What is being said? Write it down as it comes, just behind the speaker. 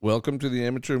Welcome to the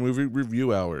Amateur Movie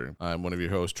Review Hour. I'm one of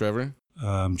your hosts, Trevor.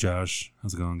 I'm Josh.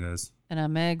 How's it going, guys? And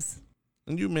I'm Megs.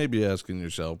 And you may be asking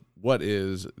yourself, what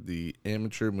is the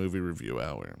Amateur Movie Review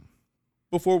Hour?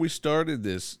 Before we started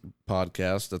this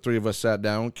podcast, the three of us sat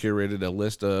down, curated a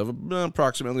list of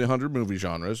approximately 100 movie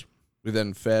genres. We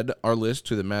then fed our list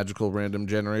to the magical random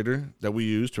generator that we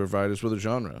use to provide us with a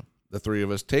genre. The three of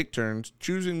us take turns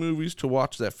choosing movies to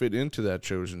watch that fit into that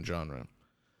chosen genre.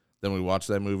 Then we watch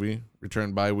that movie,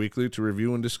 return bi-weekly to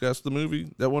review and discuss the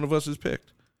movie that one of us has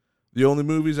picked. The only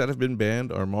movies that have been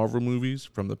banned are Marvel movies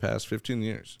from the past 15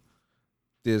 years.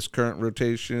 This current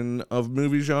rotation of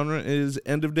movie genre is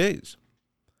End of Days.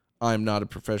 I'm not a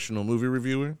professional movie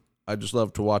reviewer. I just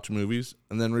love to watch movies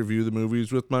and then review the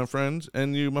movies with my friends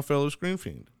and you, my fellow screen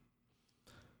fiend.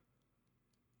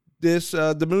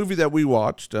 The movie that we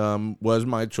watched was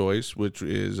my choice, which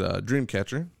is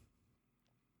Dreamcatcher.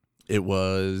 It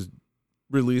was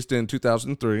released in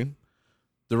 2003.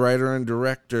 The writer and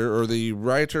director, or the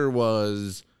writer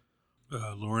was...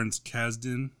 Lawrence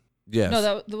Kasdan. Yes. No,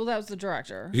 that was the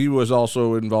director. He was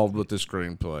also involved with the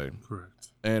screenplay. Correct.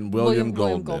 And William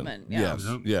Goldman. Yeah. Yes,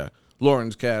 Yep. yeah.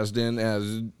 Lawrence Kasdan,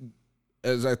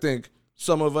 as I think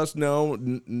some of us know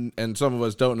and some of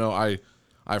us don't know,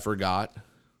 I forgot.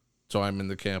 So I'm in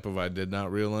the camp of I did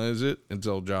not realize it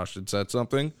until Josh had said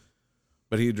something.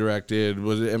 But he directed,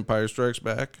 was it Empire Strikes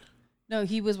Back? No,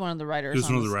 he was one of the writers. He was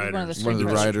one of the writers.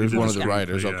 One of the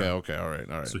writers. Yeah. Okay, all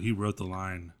right. So he wrote the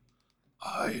line,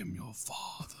 "I am your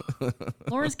father."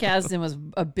 Lawrence Kasdan was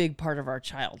a big part of our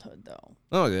childhood, though.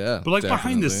 Oh, yeah. But like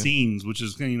behind the definitely. scenes, which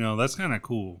is, that's kind of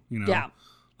cool, Yeah.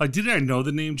 Like, did I know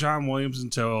the name John Williams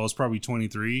until I was probably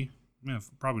 23? Yeah,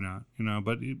 probably not,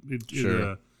 but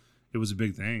it was a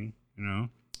big thing,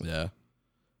 Yeah.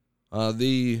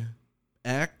 The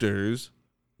actors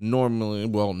not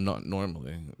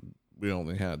normally. We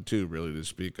only had two really to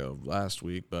speak of last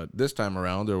week, but this time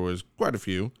around there was quite a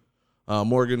few.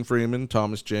 Morgan Freeman,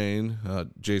 Thomas Jane,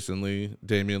 Jason Lee,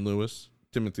 Damian Lewis,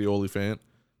 Timothy Olyphant,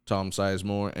 Tom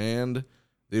Sizemore, and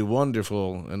the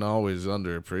wonderful and always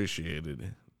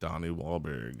underappreciated Donnie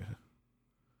Wahlberg.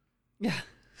 Yeah.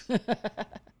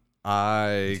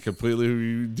 I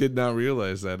completely did not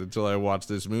realize that until I watched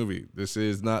this movie. This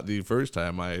is not the first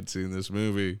time I had seen this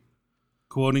movie.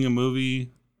 Quoting a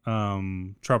movie,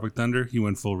 Tropic Thunder, he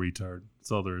went full retard.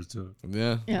 That's all there is to it.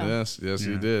 Yeah. Yes, Yeah.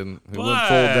 he did. He But- went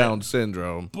full Down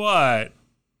syndrome. But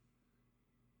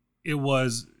he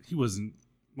wasn't,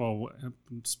 well,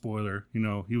 spoiler,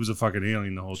 he was a fucking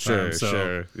alien the whole time.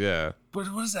 Sure, yeah. But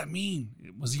what does that mean?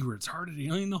 Was he a retarded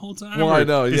alien the whole time? Well, I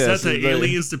know, Is yes, that the it's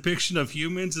alien's depiction of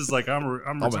humans? Is like, I'm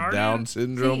retarded? a Down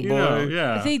syndrome See, boy.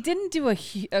 Yeah. They didn't do a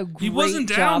great He wasn't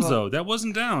job Downs, though. That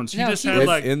wasn't Downs. He No, just he had, was-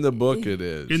 like... In the book it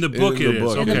is. In the book it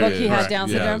is. In the book he had Right. Down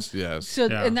syndrome. Yes. So,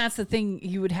 Yeah. and that's the thing,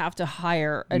 you would have to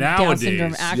hire a Nowadays. Down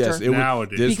syndrome actor. Yes,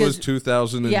 Nowadays. this was Because-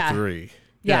 2003.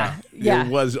 Yeah. It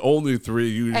was only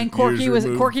 3 years. And Corky was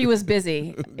removed.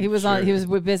 busy. He was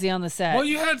busy on the set. Well,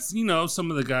 you had, some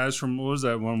of the guys from, what was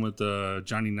that one with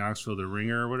Johnny Knoxville, The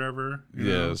Ringer or whatever?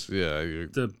 Yes, yeah.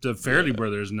 The Fairley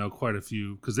brothers know quite a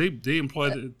few because they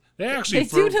employ they actually they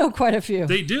do know quite a few.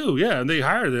 They do, yeah, and they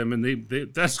hire them, and they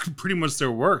that's pretty much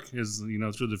their work is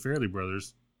through the Fairley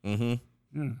brothers. Mm-hmm.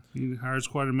 Yeah, he hires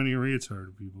quite a many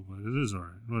retarded people, but it is all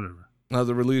right, whatever. Now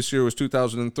the release year was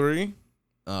 2003.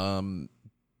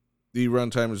 The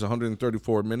runtime is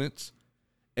 134 minutes,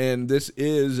 and this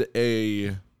is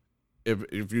if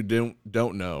you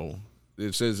don't know,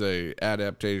 this is a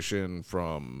adaptation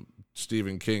from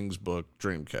Stephen King's book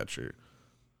Dreamcatcher,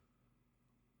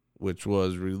 which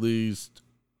was released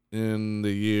in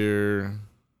the year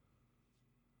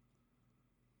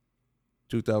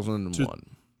 2001.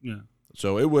 Yeah.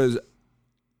 So it was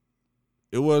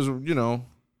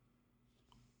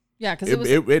Yeah, because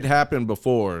it happened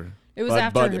before. It was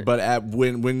after. But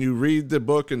when you read the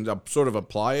book and sort of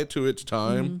apply it to its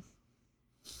time,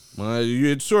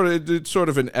 it's sort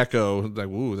of an echo. Like,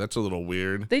 ooh, that's a little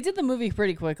weird. They did the movie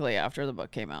pretty quickly after the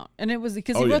book came out, and it was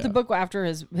because he wrote the book after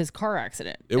his car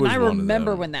accident. And I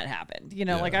remember when that happened.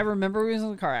 Like I remember he was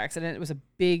in a car accident. It was a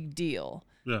big deal.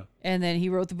 Yeah. And then he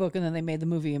wrote the book, and then they made the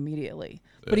movie immediately.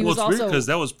 But he Well, was it's weird also because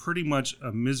that was pretty much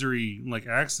a misery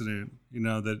accident, and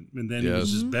then he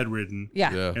was just bedridden.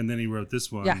 Yeah. And then he wrote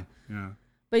this one. Yeah. Yeah.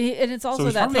 But and it's also So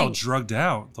he's that probably all thing. drugged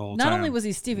out the whole time. Not only was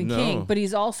he Stephen No. King, but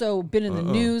he's also been in the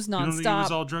news You don't think he nonstop.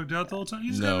 was all drugged out the whole time? He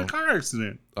just got No. in a car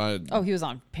accident. Oh, he was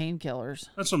on painkillers.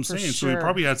 That's what I'm For saying. So he sure.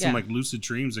 probably had some Yeah. lucid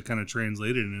dreams that kind of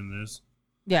translated into this.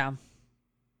 Yeah.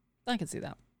 I can see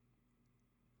that.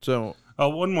 So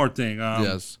One more thing.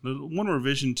 Yes. One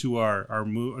revision to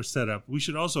our setup. We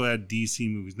should also add DC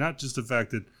movies, not just the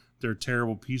fact that they're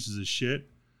terrible pieces of shit,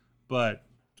 but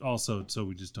also so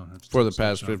we just don't have to for the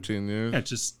past 15 years. Yeah,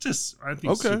 just I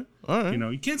think. Okay, all right. You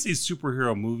know, you can't say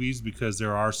superhero movies because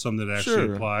there are some that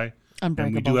actually apply.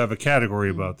 Unbreakable. And we do have a category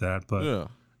about that, but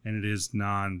and it is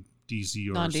non-DC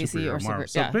or superhero Marvel.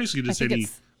 So basically, just any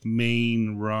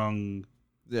main rung,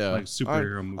 like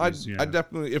superhero movies. I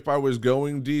definitely, if I was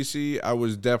going DC, I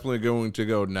was definitely going to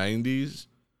go 90s.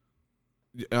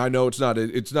 I know it's not a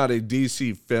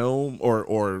DC film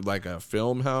or like a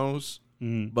film house,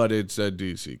 but it's a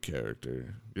DC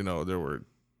character. You know, there were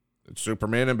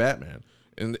Superman and Batman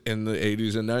in the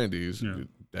 80s and 90s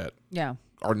that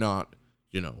are not,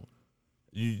 you know,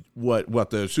 what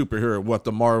the superhero, what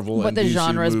the Marvel what and the DC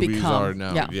genres movies become. are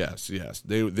now. Yes.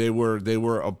 They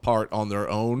were apart on their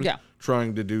own,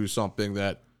 trying to do something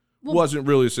that wasn't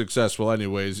really successful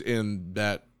anyways in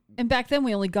that. And back then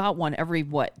we only got one every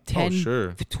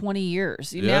 10, 20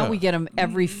 years. Now we get them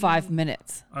every 5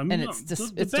 minutes. I mean, and it's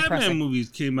just the Batman depressing. movies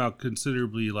came out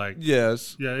considerably like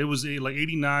it was like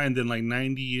 89, then like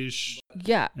 90-ish.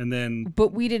 Yeah. And then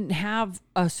but we didn't have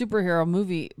a superhero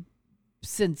movie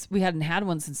since we hadn't had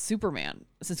one since Superman,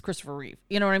 since Christopher Reeve.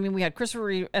 You know what I mean? We had Christopher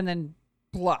Reeve and then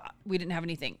blah. We didn't have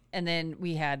anything. And then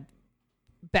we had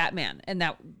Batman. And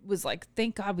that was like,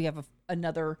 thank God we have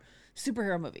another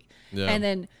superhero movie. Yeah. And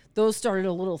then those started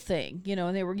a little thing, you know,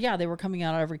 and they were coming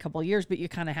out every couple of years, but you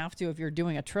kind of have to if you're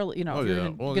doing a trilogy, you know, if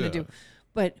you're going to do.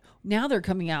 But now they're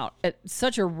coming out at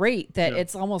such a rate that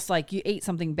it's almost like you ate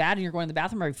something bad and you're going to the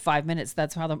bathroom every 5 minutes.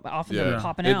 That's how often they're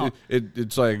popping out.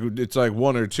 It's like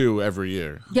one or two every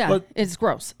year. Yeah, but it's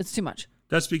gross. It's too much.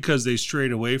 That's because they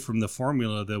strayed away from the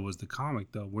formula that was the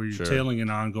comic, though, where you're telling an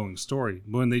ongoing story.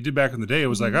 When they did back in the day, it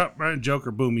was like, oh, right,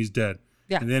 Joker, boom, he's dead.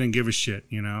 Yeah. And they didn't give a shit,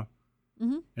 you know?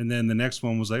 Mm-hmm. And then the next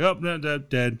one was like, oh, dead.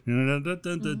 Dead.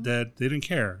 They didn't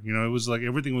care. You know, it was like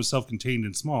everything was self-contained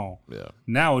and small. Yeah.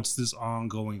 Now it's this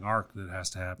ongoing arc that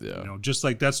has to happen. Yeah. You know, just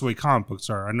like that's the way comic books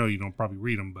are. I know you don't probably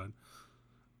read them, but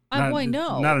I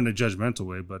know. Not in a judgmental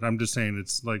way, but I'm just saying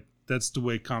it's like that's the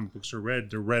way comic books are read.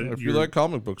 They're read. If you like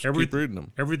comic books, keep reading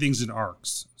them. Everything's in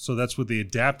arcs, so that's what they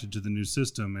adapted to the new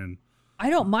system. And I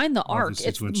don't mind the arc.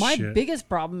 It's my biggest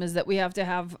problem is that we have to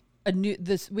have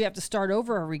we have to start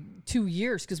over every 2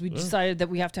 years because we decided that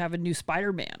we have to have a new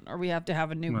Spider-Man or we have to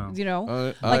have a new, you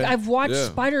know, I've watched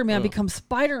Spider-Man become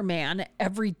Spider-Man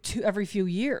every few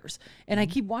years. And I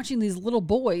keep watching these little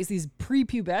boys, these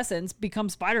prepubescents become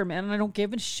Spider-Man and I don't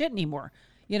give a shit anymore.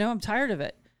 You know, I'm tired of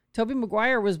it. Tobey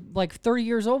Maguire was like 30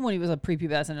 years old when he was a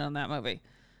prepubescent on that movie.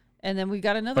 And then we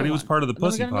got another one. But he was part of the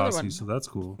Pussy Posse, so that's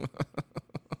cool.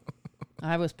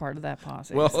 I was part of that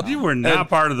posse. Well, you were not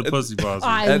part of the Pussy Posse.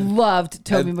 I loved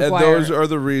Tobey Maguire. And those are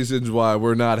the reasons why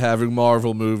we're not having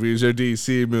Marvel movies or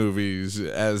DC movies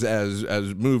as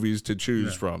movies to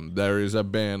choose from. There is a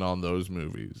ban on those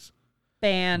movies.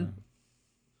 Ban.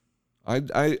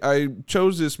 I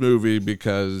chose this movie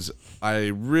because I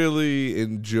really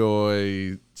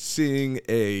enjoy seeing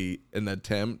an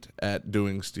attempt at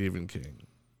doing Stephen King.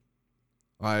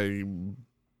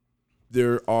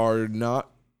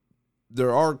 There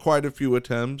are quite a few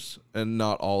attempts, and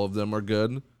not all of them are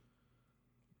good.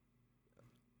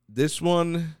 This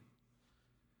one,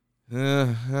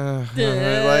 like,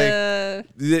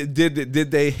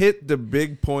 did they hit the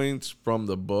big points from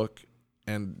the book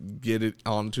and get it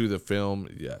onto the film?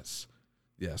 Yes.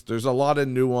 There's a lot of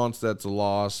nuance that's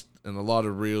lost, and a lot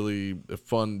of really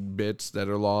fun bits that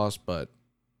are lost, but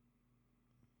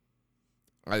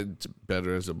it's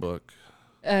better as a book.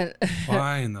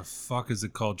 Why in the fuck is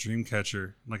it called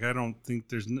Dreamcatcher? Like, I don't think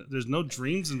there's no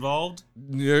dreams involved.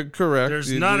 You're correct.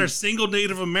 There's not a single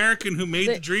Native American who made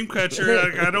the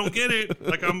Dreamcatcher. Like, I don't get it.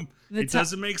 Like, it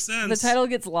doesn't make sense. The title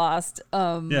gets lost.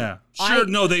 Yeah, sure.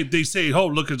 No, they say, "Oh,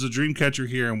 look, there's a Dreamcatcher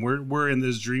here," and we're in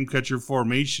this Dreamcatcher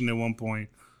formation at one point.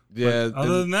 Yeah. But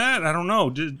other than that, I don't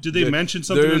know. Did they mention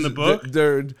something in the book?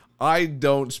 I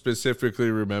don't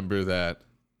specifically remember that.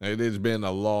 It has been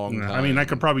a long time. I mean, I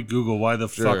could probably Google why the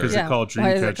fuck is it called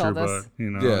Dreamcatcher, but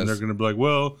you know, and they're gonna be like,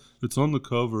 "Well, it's on the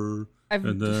cover,"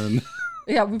 and then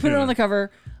we put it on the cover.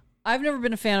 I've never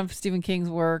been a fan of Stephen King's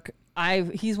work.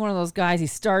 He's one of those guys. He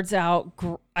starts out,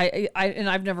 and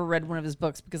I've never read one of his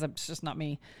books because it's just not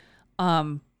me.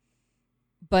 But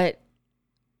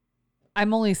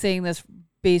I'm only saying this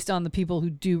based on the people who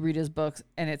do read his books,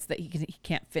 and it's that he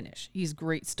can't finish. He's a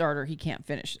great starter. He can't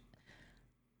finish.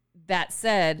 That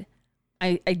said,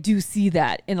 I do see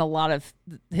that in a lot of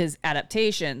his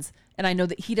adaptations, and I know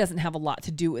that he doesn't have a lot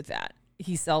to do with that.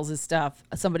 He sells his stuff.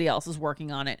 Somebody else is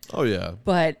working on it. Oh, yeah.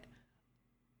 But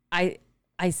I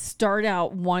I start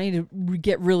out wanting to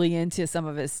get really into some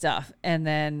of his stuff, and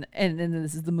then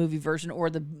this is the movie version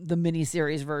or the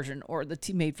miniseries version or the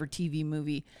made for TV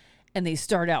movie, and they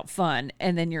start out fun,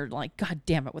 and then you're like, God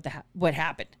damn it, what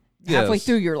happened? Yes. Halfway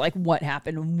through, you're like, what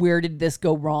happened? Where did this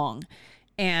go wrong?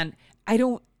 And I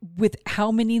don't, with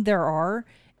how many there are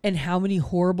and how many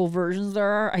horrible versions there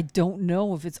are, I don't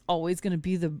know if it's always going to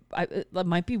be it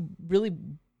might be really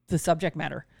the subject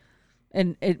matter,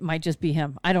 and it might just be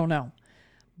him. I don't know.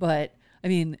 But I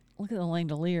mean, look at the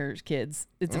Langoliers, kids.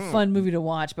 It's a fun movie to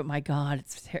watch, but my God,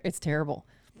 it's terrible.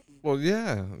 Well,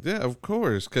 yeah, of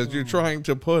course, because you're trying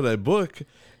to put a book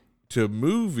to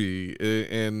movie,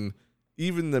 and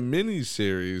even the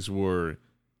miniseries were,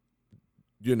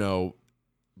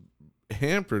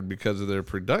 hampered because of their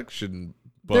production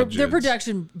budgets. Their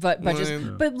production budgets.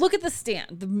 But look at The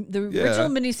Stand, the original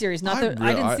miniseries.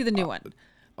 I didn't see the new one.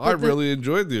 I really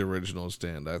enjoyed the original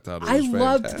Stand. I thought it was fantastic.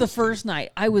 Loved the first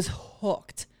night. I was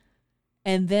hooked.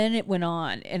 And then it went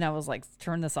on, and I was like,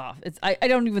 turn this off. I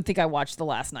don't even think I watched the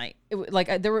last night. It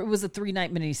was a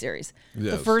 3-night miniseries.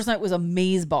 Yes. The first night was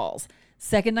amazeballs.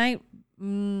 Second night,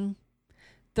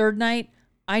 third night,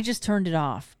 I just turned it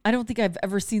off. I don't think I've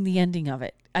ever seen the ending of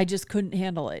it. I just couldn't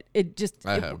handle it.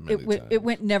 It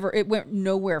went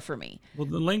nowhere for me. Well,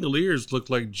 the Langoliers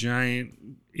looked like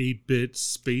giant 8-bit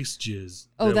space jizz.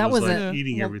 Oh, that was like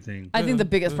eating everything. I think the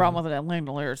biggest problem with the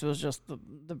Langoliers was just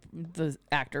the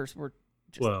actors were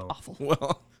just awful.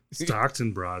 Well,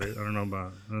 Stockton brought it. I don't know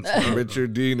about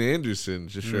Richard Dean Anderson.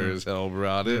 Sure as hell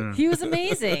brought it. Yeah. He was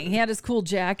amazing. He had his cool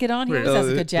jacket on. He always has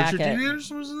a good jacket. Richard Dean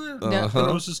Anderson was in that? No,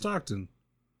 it was Stockton.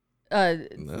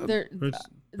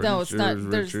 No, it's not.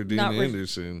 Richard Dean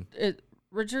Anderson.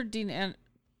 Richard Dean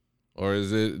or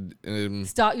is it?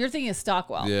 You're thinking of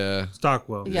Stockwell. Yeah,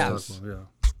 Stockwell. Yeah. Stockwell,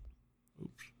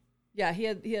 yeah. Yeah,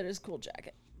 he had his cool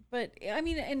jacket, but I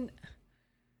mean, and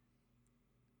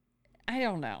I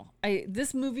don't know.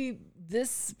 This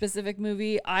specific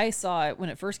movie, I saw it when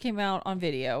it first came out on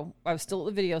video. I was still at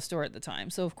the video store at the time,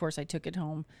 so of course I took it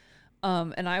home.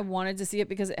 And I wanted to see it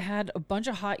because it had a bunch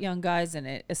of hot young guys in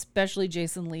it, especially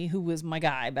Jason Lee, who was my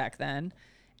guy back then.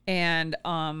 And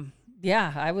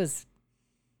yeah, I was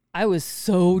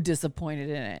so disappointed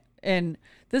in it. And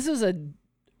this was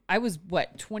I was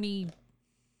 20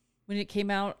 when it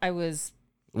came out. I was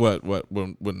when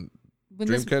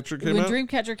Dreamcatcher came out? When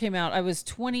Dreamcatcher came out, I was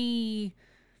 20.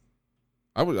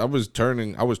 I was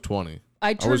 20. I was 20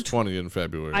 in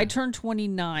February. I turned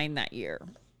 29 that year.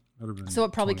 So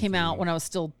it probably came out when I was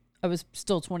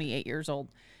still 28 years old.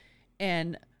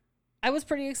 And I was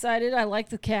pretty excited. I liked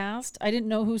the cast. I didn't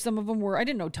know who some of them were. I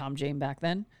didn't know Tom Jane back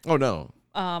then. Oh, no.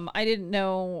 I didn't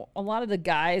know a lot of the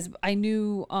guys. I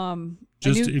knew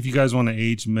if you guys want to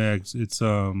age Megs, it's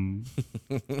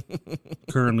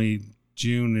currently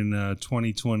June in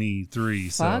 2023.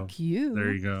 Fuck so you.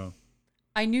 There you go.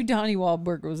 I knew Donnie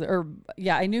Wahlberg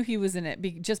I knew he was in it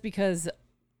just because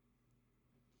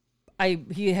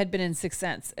he had been in Sixth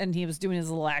Sense and he was doing his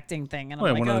little acting thing. And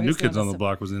one of the New Kids on the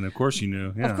Block was in it. Of course you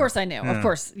knew. Yeah. Of course I knew. Yeah. Of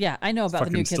course. Yeah, I know about the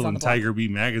New Kids on the Block. Tiger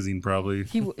Beat magazine probably.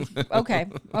 Okay.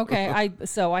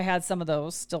 I had some of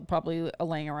those still probably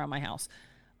laying around my house.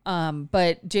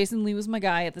 But Jason Lee was my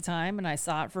guy at the time and I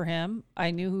saw it for him.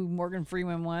 I knew who Morgan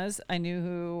Freeman was. I knew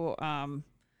who,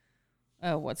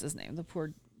 what's his name? The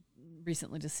poor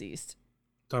recently deceased.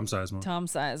 Tom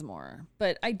Sizemore.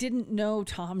 But I didn't know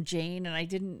Tom Jane and I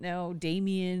didn't know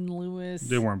Damian Lewis.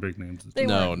 They weren't big names. They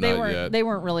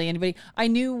weren't really anybody. I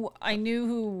knew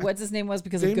who what's his name was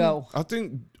because of Go. I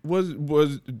think was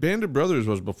Band of Brothers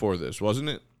was before this, wasn't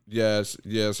it? Yes.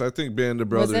 I think Band of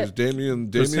Brothers. Damian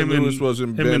Lewis was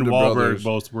in Band of Brothers. Him and Wahlberg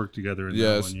both worked together in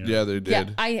that one. Yeah, they did.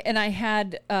 Yeah, I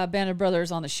had Band of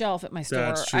Brothers on the shelf at my store.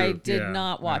 That's true. I did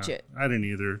not watch it. I didn't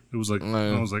either. It was like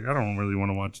I was like, I don't really want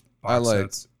to watch. I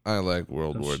like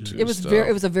World War II. It was stuff.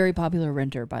 It was a very popular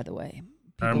renter, by the way.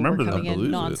 I remember were coming that.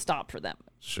 in nonstop for them.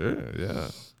 Sure, yeah.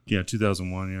 Yeah,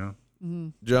 2001. Yeah. Mm-hmm.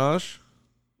 Josh,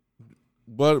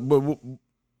 but do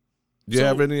you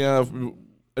have any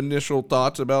initial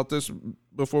thoughts about this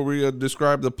before we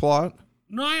describe the plot?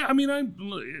 No, I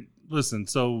mean, listen.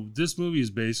 So this movie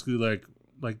is basically like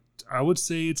I would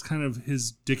say it's kind of his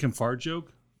dick and fart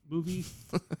joke movie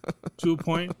to a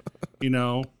point.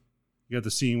 You got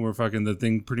the scene where fucking the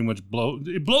thing pretty much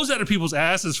blows out of people's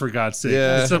asses, for God's sake.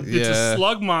 Yeah, it's a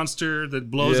slug monster that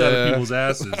blows out of people's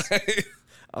asses.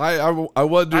 I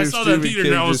wonder if Stephen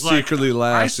King just secretly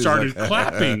laughed. I started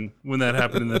clapping when that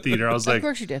happened in the theater. I was like, of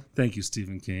course you did. Thank you,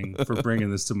 Stephen King, for bringing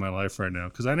this to my life right now.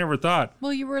 Because I never thought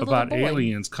you were about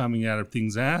aliens coming out of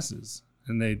things' asses.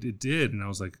 And it did. And I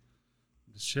was like,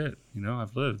 shit,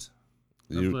 I've lived.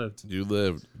 You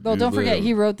lived. Well, don't forget,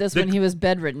 he wrote this when he was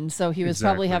bedridden, so he was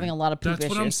probably having a lot of poop issues.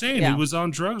 That's what I'm saying. Yeah. He was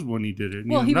on drugs when he did it.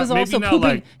 Well, he was also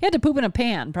pooping. He had to poop in a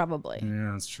pan, probably.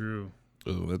 Yeah, that's true.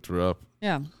 Oh, that's rough.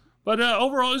 Yeah. But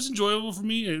overall, it's enjoyable for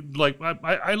me.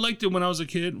 I liked it when I was a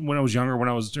kid, when I was younger, when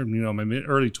I was my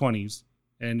early 20s,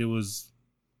 and it was.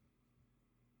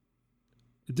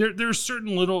 There's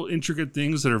certain little intricate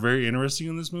things that are very interesting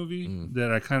in this movie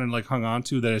that I kind of hung on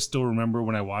to that I still remember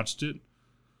when I watched it.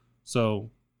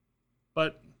 So,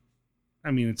 but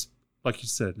I mean, it's like you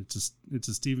said, it's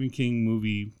a Stephen King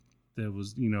movie that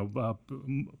was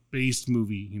based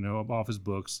movie off his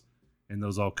books, and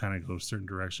those all kind of go a certain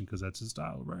direction because that's his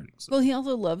style of writing. So. Well, he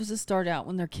also loves to start out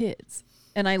when they're kids,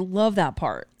 and I love that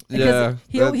part. Yeah,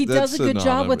 he does a good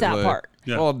job with that part.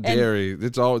 Yeah. Well, dairy.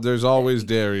 There's always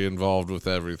dairy involved with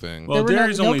everything. Well, there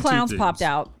were no clowns popped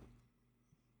out.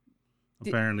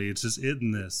 Apparently, it's just it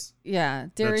and this. Yeah,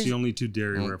 that's the only two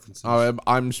dairy references.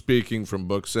 I'm speaking from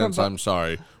book sense. I'm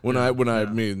sorry when I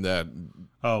mean that.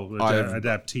 Oh,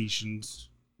 adaptations.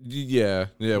 Yeah.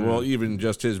 Well, even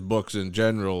just his books in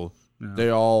general, they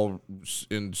all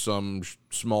in some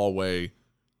small way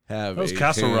have.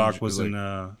 Castle Rock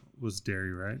was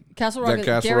Derry, right? Castle Rock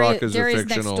is a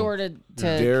fictional. Next door to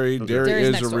Derry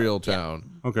is a real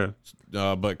town. Yeah. Okay.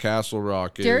 But Castle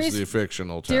Rock is the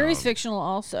fictional town. Derry's fictional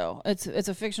also. It's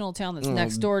a fictional town that's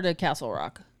next door to Castle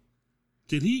Rock.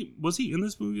 Was he in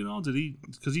this movie at all?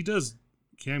 Because he does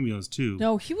cameos too.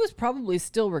 No, he was probably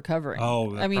still recovering.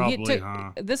 Oh, I mean,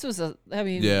 this was he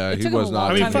was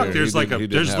not. I mean, fuck. There's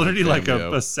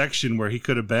literally a section where he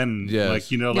could have been,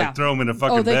 throw him in a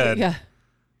fucking bed. Yeah.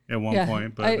 At one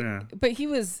point, but but he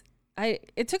was.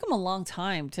 It took him a long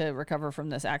time to recover from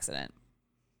this accident.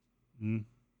 Mm.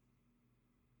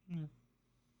 Yeah.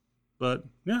 But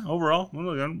overall,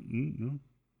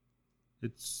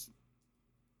 it's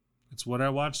what I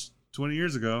watched 20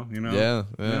 years ago. Yeah.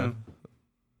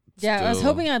 Yeah, I was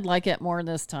hoping I'd like it more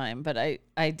this time, but I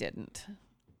didn't.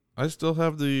 I still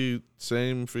have the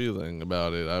same feeling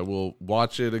about it. I will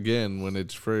watch it again when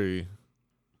it's free.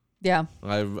 Yeah,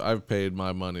 I've paid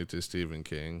my money to Stephen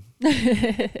King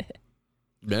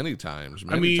many times.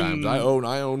 I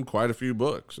own quite a few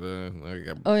books.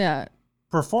 Oh yeah.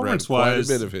 Performance-wise,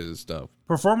 quite a bit of his stuff.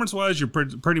 Performance-wise, you're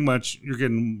pretty much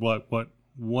getting what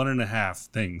 1.5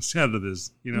 things out of this.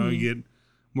 You get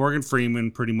Morgan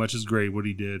Freeman pretty much is great what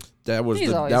he did. That was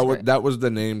the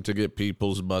name to get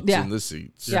people's butts in the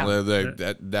seats. Yeah.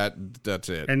 That's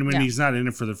it. And when he's not in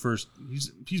it for the first,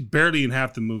 he's barely in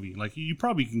half the movie. Like you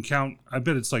probably can count. I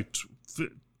bet it's like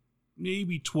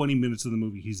maybe 20 minutes of the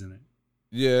movie he's in it.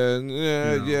 Yeah.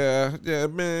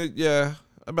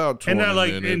 About 20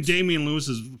 minutes. And Damian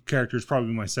Lewis's character is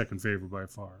probably my second favorite by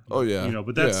far. Oh yeah.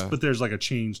 But there's like a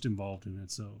change involved in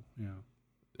it. So yeah.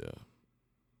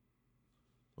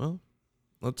 Well,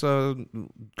 let's go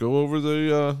over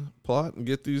the plot and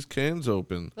get these cans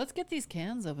open. Let's get these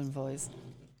cans open, boys.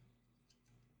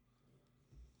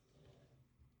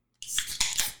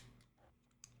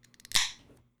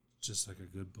 Just like a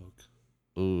good book.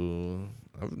 Ooh,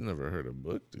 I've never heard a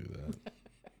book do that.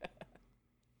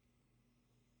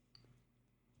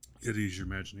 You gotta use your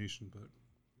imagination, but.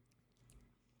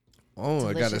 Oh,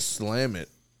 delicious. I gotta slam it.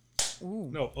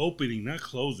 Ooh. No, opening, not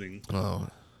closing. Oh.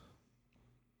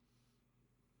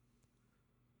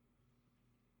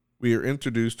 We are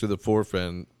introduced to the four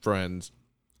friends,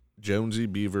 Jonesy,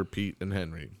 Beaver, Pete, and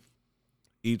Henry,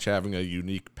 each having a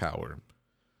unique power.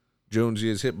 Jonesy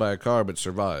is hit by a car but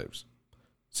survives.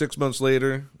 6 months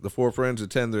later, the four friends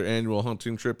attend their annual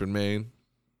hunting trip in Maine.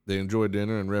 They enjoy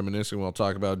dinner and reminiscing while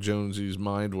talking about Jonesy's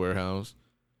mind warehouse.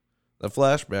 A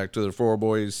flashback to the four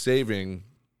boys saving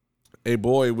a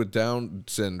boy with Down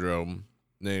syndrome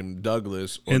named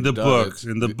Douglas. In the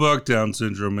book, Down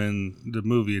syndrome. In the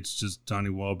movie, it's just Donnie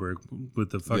Wahlberg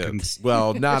with the fucking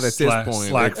not at this point.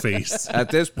 Slack face. At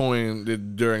this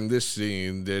point, during this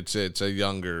scene, it's a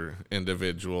younger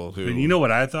individual who. And you know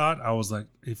what I thought? I was like,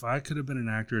 if I could have been an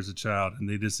actor as a child, and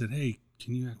they just said, "Hey,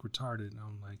 can you act retarded?" And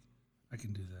I'm like, I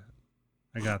can do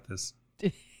that. I got this.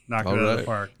 Knock it out of the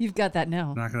park. You've got that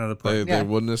now. Knock it out of the park. They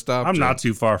wouldn't have stopped. I'm not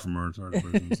too far from a retarded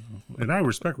person, and I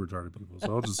respect retarded people,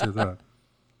 so I'll just say that.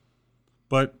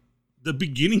 But the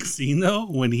beginning scene, though,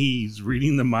 when he's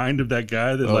reading the mind of that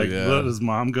guy that let his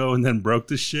mom go and then broke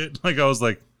the shit, I was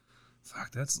like,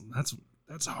 "Fuck, that's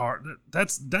hard.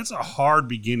 That's a hard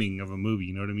beginning of a movie."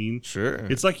 You know what I mean? Sure.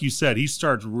 It's like you said, he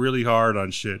starts really hard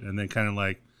on shit, and then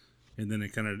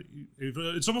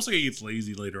it's almost like he gets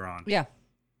lazy later on. Yeah,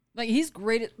 like he's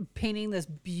great at painting this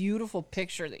beautiful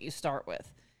picture that you start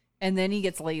with, and then he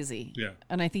gets lazy. Yeah,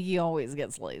 and I think he always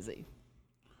gets lazy.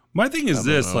 My thing is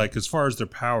this, like, as far as their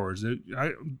powers,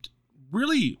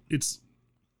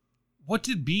 what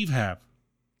did Beav have?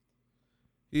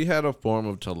 He had a form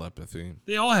of telepathy.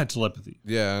 They all had telepathy.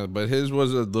 Yeah, but his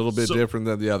was a little bit different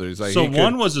than the others. Like, so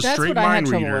one was a straight mind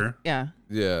reader. Yeah.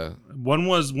 Yeah.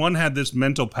 One had this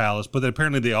mental palace, but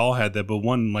apparently they all had that. But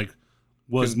one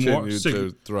was continued more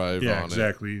to thrive on it.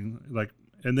 Exactly. Like,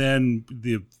 and then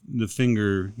the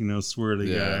finger,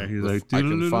 swirly guy. He's like, I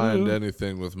can find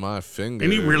anything with my finger.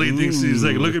 And he really thinks he's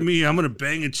like, look at me, I'm gonna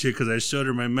bang a chick because I showed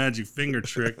her my magic finger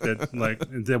trick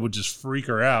that would just freak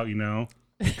her out,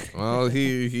 Well,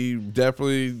 he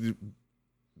definitely,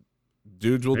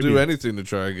 dudes will do anything to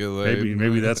try and get laid.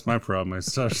 Maybe that's my problem. I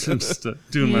start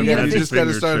doing my magic finger. You just got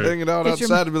to start hanging out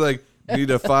outside and be like, need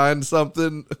to find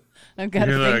something. I've got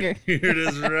a finger. Like, here it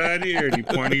is right here. And you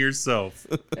point at yourself.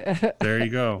 There you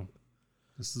go.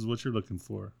 This is what you're looking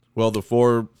for. Well, the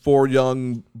four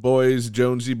young boys,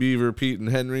 Jonesy, Beaver, Pete, and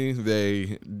Henry,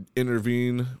 they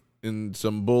intervene in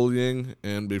some bullying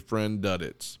and befriend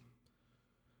Duddits.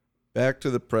 Back to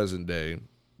the present day,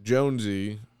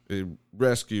 Jonesy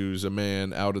rescues a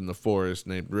man out in the forest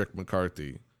named Rick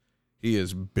McCarthy. He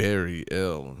is very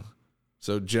ill.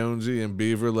 So Jonesy and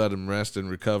Beaver let him rest and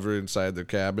recover inside their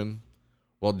cabin.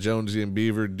 While Jonesy and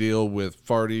Beaver deal with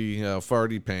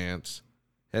farty pants,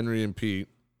 Henry and Pete,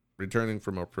 returning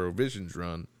from a provisions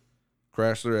run,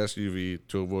 crash their SUV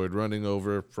to avoid running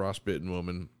over a frostbitten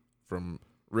woman from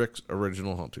Rick's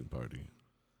original hunting party.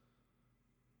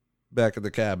 Back at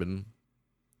the cabin,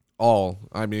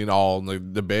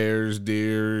 the bears,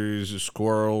 deers,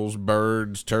 squirrels,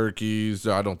 birds, turkeys.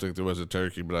 I don't think there was a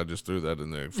turkey, but I just threw that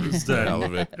in there for the hell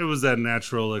of it. It was that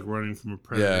natural, like, running from a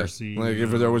predator scene. Like,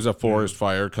 if there was a forest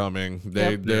fire coming,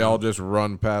 they all just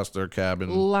run past their cabin.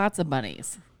 Lots of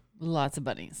bunnies.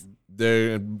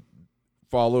 They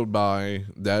followed by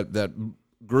that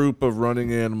group of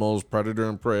running animals, predator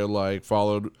and prey alike,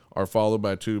 followed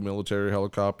by two military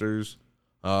helicopters.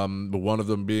 One of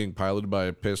them being piloted by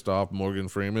a pissed off Morgan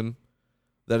Freeman,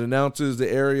 that announces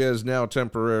the area is now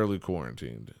temporarily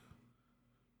quarantined.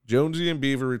 Jonesy and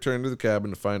Beaver return to the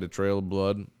cabin to find a trail of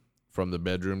blood from the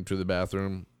bedroom to the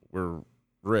bathroom, where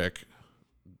Rick,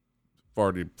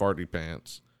 farty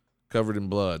pants, covered in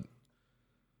blood.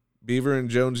 Beaver and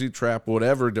Jonesy trap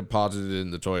whatever Rick deposited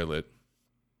in the toilet.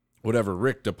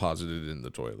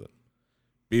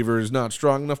 Beaver is not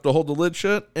strong enough to hold the lid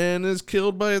shut and is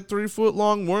killed by a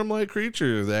 3-foot-long worm-like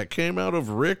creature that came out of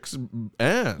Rick's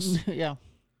ass. Yeah.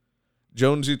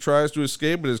 Jonesy tries to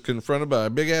escape but is confronted by a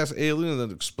big-ass alien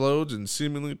that explodes and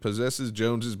seemingly possesses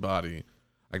Jones's body.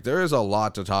 Like, there is a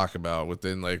lot to talk about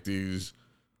within, like, these,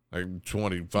 like,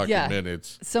 20 fucking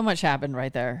minutes. So much happened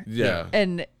right there. Yeah.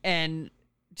 And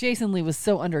Jason Lee was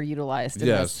so underutilized in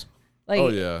this. Like,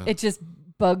 it just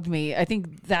bugged me. I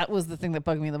think that was the thing that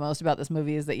bugged me the most about this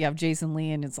movie, is that you have Jason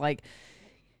Lee, and it's like,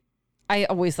 I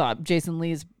always thought Jason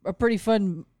Lee is a pretty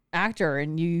fun actor,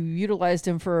 and you utilized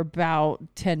him for about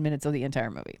 10 minutes of the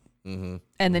entire movie. Mm-hmm.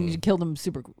 And then you killed him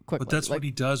super quickly. But that's what he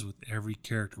does with every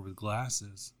character with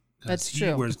glasses. That's true.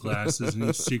 He wears glasses and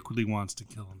he secretly wants to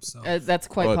kill himself. That's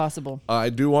quite possible. I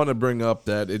do want to bring up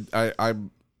that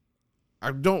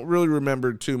I don't really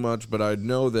remember too much, but I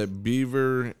know that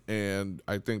Beaver and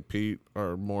I think Pete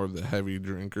are more of the heavy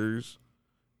drinkers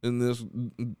in this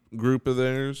group of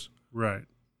theirs. Right.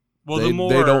 Well,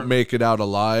 they don't make it out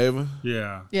alive.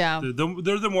 Yeah. Yeah.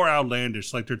 They're the more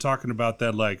outlandish. Like, they're talking about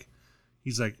that, like,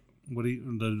 he's like,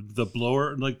 the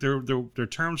blower, like, their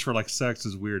terms for, like, sex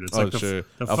is weird. It's like the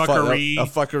fuckery. A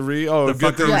fuckery. Oh,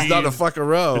 good thing it's not a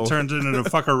fuckero. It turns into a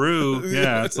fuckaroo.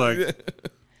 Yeah, it's like,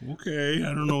 okay,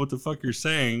 I don't know what the fuck you're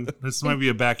saying. This might be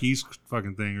a back east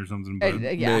fucking thing or something. But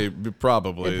maybe,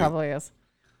 probably. It probably is.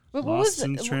 But what Lost was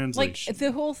in it? translation. Like,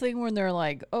 the whole thing when they're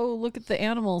like, oh, look at the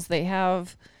animals. They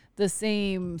have the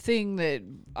same thing that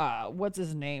what's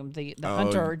his name? The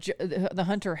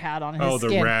hunter had on his skin.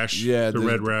 The rash. Yeah, the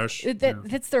red rash.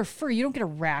 That's their fur. You don't get a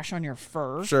rash on your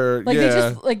fur. Sure. Like, they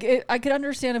just I could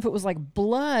understand if it was like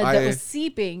blood that was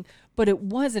seeping, but it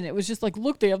wasn't. It was just like,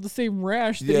 look, they have the same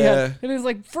rash that he had. And it's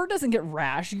like, fur doesn't get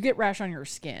rash. You get rash on your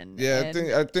skin. Yeah,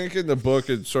 I think in the book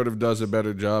it sort of does a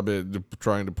better job at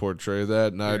trying to portray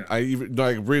that. And I even,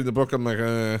 like, read the book, I'm like,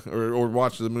 or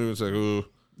watch the movie, it's like, ooh.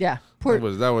 Yeah, that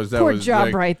was poor job,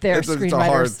 like, right there. It's a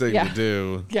hard thing to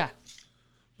do. Yeah,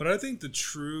 but I think the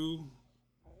true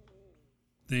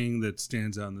thing that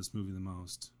stands out in this movie the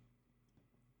most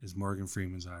is Morgan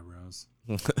Freeman's eyebrows.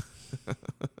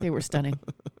 They were stunning.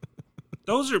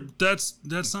 Did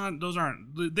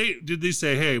they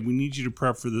say, hey, we need you to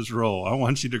prep for this role. I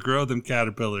want you to grow them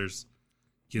caterpillars.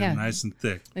 Get them nice and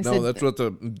thick. That's what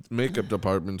the makeup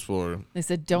department's for. They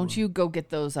said, don't you go get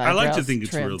those eyebrows I like to think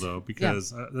it's trimmed. real, though,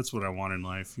 because that's what I want in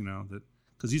life,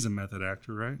 because he's a method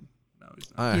actor, right? No,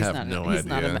 he's not. I have no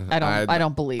idea. I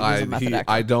don't believe he's a method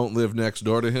actor. I don't live next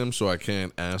door to him, so I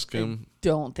can't ask him.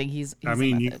 Don't think he's I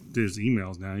mean, there's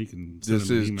emails now. You can send This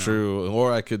him an is email. true.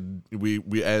 Or I could, we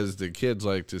as the kids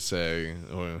like to say,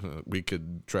 we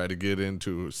could try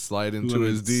to slide into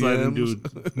his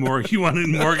DMs. You wanted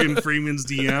Morgan Freeman's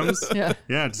DMs? Yeah.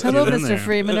 Yeah. Just Hello, get in Mr. there.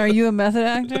 Freeman. Are you a method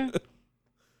actor?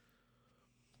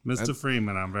 Mr.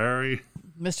 Freeman,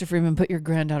 Mr. Freeman, put your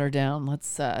granddaughter down.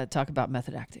 Let's talk about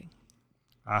method acting.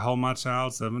 I hold my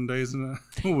child 7 days in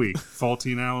a week,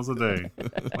 14 hours a day.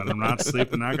 When I'm not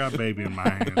sleeping, I got baby in my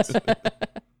hands.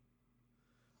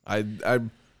 I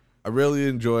really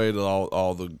enjoyed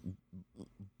all the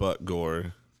butt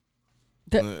gore.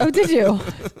 Did you?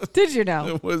 Did you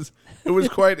know? It was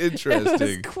quite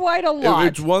interesting. It was quite a lot.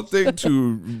 It's one thing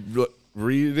to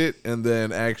read it and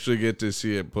then actually get to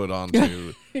see it put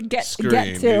onto screen.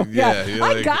 Get to. Yeah.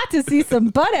 I got to see some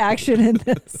butt action in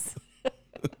this.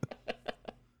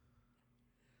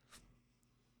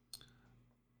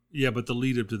 Yeah, but the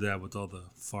lead up to that with all the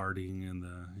farting and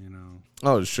the,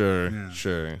 Oh, sure, Yeah.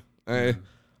 sure. Yeah.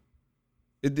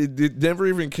 It never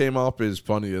even came up as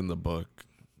funny in the book.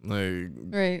 Like,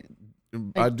 Right.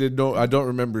 I don't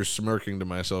remember smirking to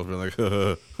myself and like,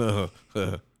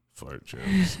 fart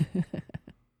jokes.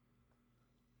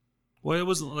 Well, it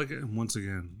wasn't like, once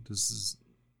again, this is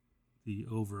the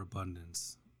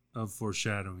overabundance of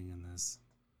foreshadowing in this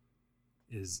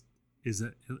is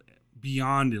a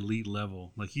beyond elite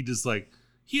level. Like he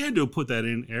had to put that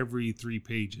in every 3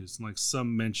 pages, like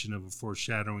some mention of a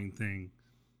foreshadowing thing.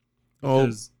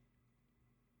 Because,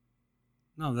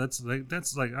 no, that's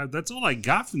all I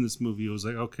got from this movie. It was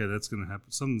like, okay, that's gonna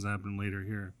happen. Something's happening later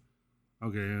here.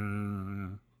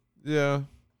 Okay, Yeah.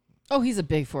 Oh, he's a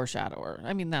big foreshadower.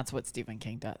 I mean, that's what Stephen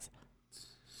King does.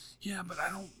 yeah, but I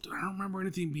don't remember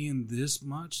anything being this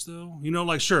much though.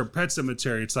 Like sure, Pet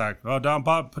Sematary. It's like, oh, don't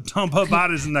put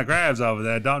bodies in the graves over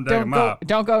there. Don't dig them up.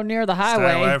 Don't go near the highway.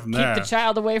 Stay away from Keep there. the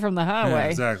child away from the highway. Yeah,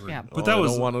 exactly. Yeah. But I that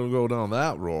was. don't want to go down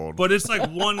that road. But it's like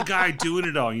one guy doing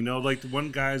it all. Like the one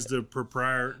guy's the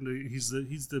proprietor. He's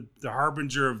the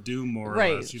harbinger of doom, more or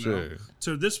less. Sure.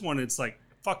 So this one, it's like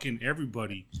fucking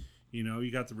everybody.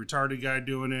 You got the retarded guy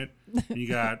doing it. You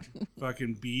got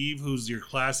fucking Beeve, who's your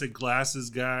classic glasses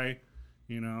guy.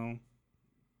 I don't know.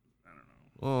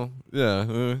 Well,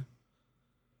 yeah.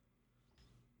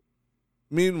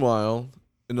 Meanwhile,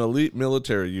 an elite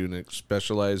military unit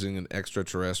specializing in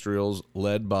extraterrestrials,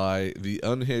 led by the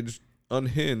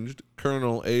unhinged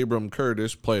Colonel Abram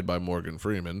Curtis, played by Morgan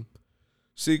Freeman,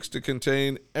 seeks to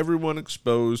contain everyone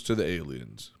exposed to the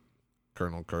aliens.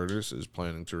 Colonel Curtis is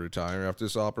planning to retire after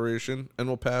this operation and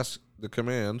will pass the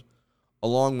command,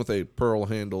 along with a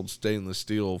pearl-handled stainless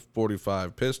steel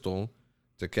 .45 pistol,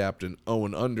 to Captain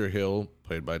Owen Underhill,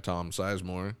 played by Tom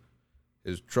Sizemore,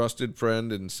 his trusted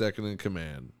friend and second in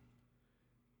command.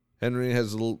 Henry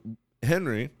has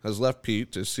left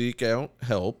Pete to seek out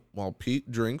help while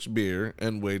Pete drinks beer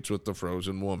and waits with the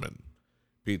frozen woman.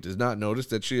 Pete does not notice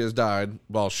that she has died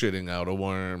while shitting out a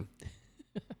worm.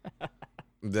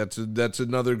 That's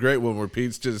another great one where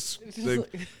Pete's just like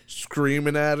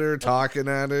screaming at her, talking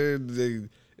at her.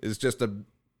 It's just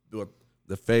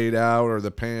the fade out or the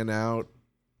pan out,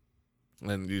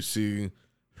 and you see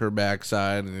her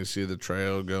backside, and you see the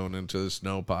trail going into the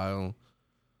snow pile.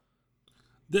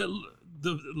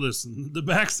 Listen, the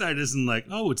backside isn't like,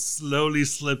 oh, it slowly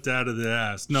slipped out of the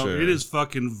ass. No, Sure. It is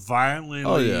fucking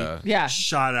violently Yeah.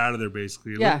 shot out of there,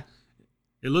 basically. Yeah.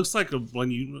 It looks like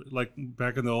when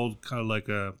back in the old kind of like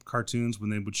cartoons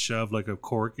when they would shove like a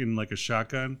cork in like a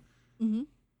shotgun, and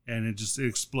it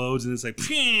explodes and it's like,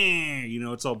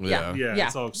 it's all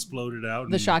it's all exploded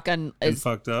out. The shotgun is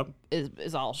fucked up.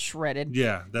 Is all shredded.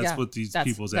 Yeah, that's what these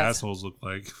people's assholes look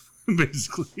like,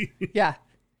 basically. Yeah.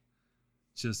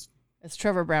 Just as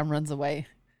Trevor Brown runs away.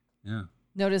 Yeah.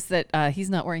 Notice that he's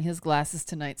not wearing his glasses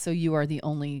tonight, so you are the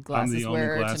only glasses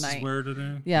wearer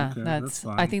tonight. Yeah, okay, that's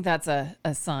fine. I think that's a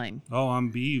sign. Oh, I'm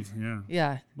Beeve, yeah.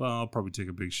 Yeah. Well, I'll probably take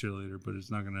a big shit later, but it's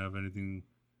not going to have anything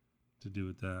to do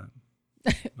with that.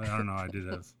 But I don't know. I did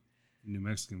have New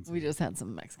Mexican food. We just had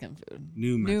some Mexican food.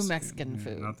 New Mexican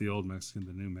food. Not the old Mexican,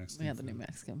 the new Mexican. We had the new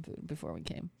Mexican food before we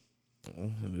came.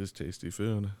 Oh, it is tasty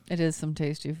food. It is some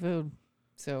tasty food.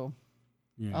 So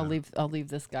yeah. I'll leave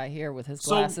this guy here with his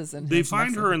glasses and they his find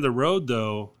Mexican. her in the road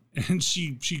though, and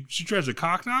she tries to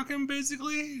cock knock him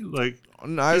basically. Like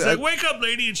No, he's like, "Wake up,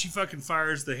 lady!" and she fucking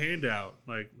fires the hand out.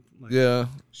 Like yeah.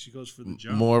 she goes for the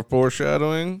jump. More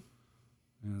foreshadowing.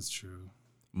 Yeah, that's true.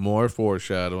 More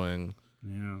foreshadowing.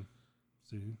 Yeah.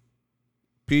 See?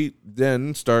 Pete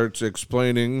then starts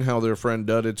explaining how their friend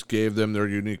Duddits gave them their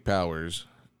unique powers,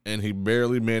 and he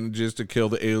barely manages to kill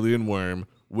the alien worm,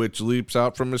 which leaps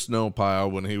out from a snow pile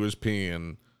when he was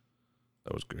peeing.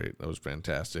 That was great. That was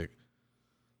fantastic.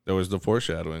 That was the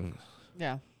foreshadowing.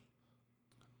 Yeah.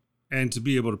 And to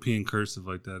be able to pee in cursive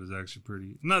like that is actually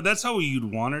pretty... No, that's how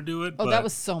you'd want to do it. Oh, that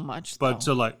was so much, though. But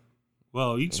to like...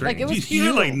 Well, you Like, it was he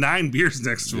had like 9 beers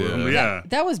next to him. Yeah.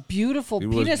 That was beautiful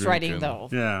penis writing, though.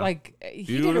 Yeah. Like, he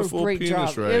Beautiful did a great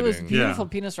job. writing. It was beautiful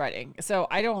penis writing. So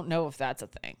I don't know if that's a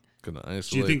thing. Gonna isolate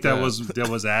Do you think that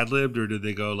was ad-libbed, or did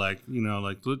they go like,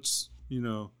 let's,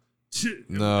 No,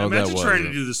 imagine that trying to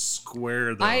wasn't. do the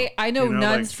square, though. I know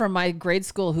nuns from my grade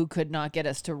school who could not get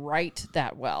us to write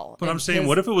that well. But I'm saying,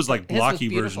 what if it was like blocky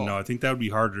beautiful. version? No, I think that would be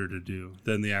harder to do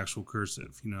than the actual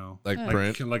cursive, Like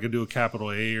print? Like I do a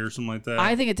capital A or something like that.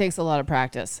 I think it takes a lot of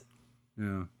practice.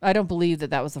 Yeah. I don't believe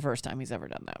that was the first time he's ever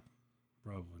done that.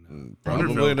 Probably not.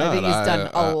 Probably not. I think he's done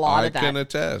a lot of that. I can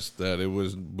attest that it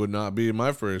would not be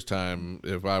my first time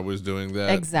if I was doing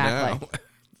that. Exactly. Now.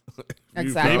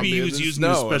 Exactly. Maybe he was using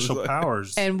his special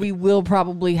powers. And we will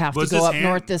probably have to go up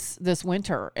north this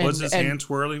winter. Was his hand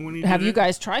twirling when he have did you it?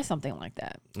 guys try something like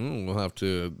that? We'll have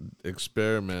to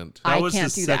experiment. That was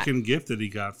his second gift that he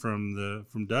got from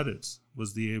Duddits,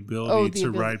 was the ability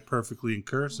to write perfectly in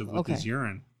cursive with his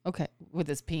urine. Okay, with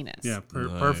his penis. Yeah,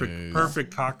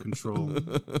 perfect cock control.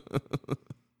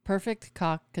 Perfect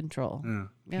cock control. Yeah,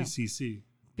 PCC.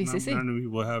 PCC. Not many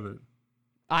people have it.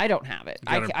 I don't have it.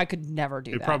 I could never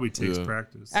do that. It probably takes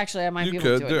practice. Actually, I might be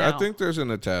able to do it now. I think there's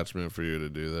an attachment for you to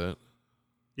do that.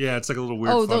 Yeah, it's like a little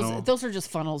weird funnel. Those are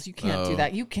just funnels. You can't do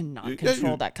that. You cannot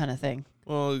control that kind of thing.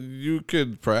 Well, you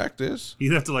could practice.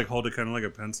 You'd have to like hold it kind of like a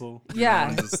pencil.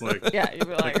 Yeah. Just like, you'd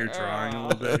be like you're drawing a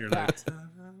little bit. You're like...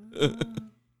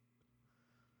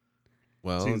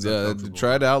 Well,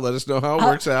 try it out. Let us know how it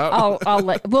works out.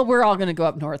 Well, we're all going to go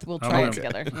up north. We'll try it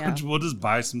together. Yeah. We'll just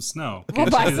buy some snow. We'll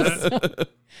buy some snow.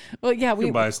 Well, yeah, we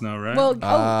can buy snow, right? Well,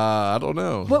 I don't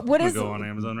know. What is? Go on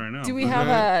Amazon right now. Do we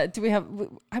have?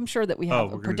 I'm sure that we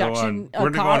have a production.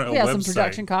 Some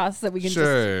production costs that we can.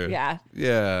 Sure. Just,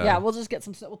 yeah. We'll just get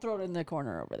some. We'll throw it in the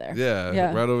corner over there.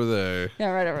 Yeah. Right over there. Yeah,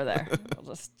 right over there.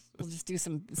 We'll just do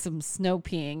some snow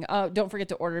peeing. Don't forget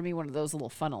to order me one of those little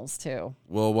funnels too.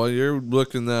 Well, while you're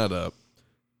looking that up,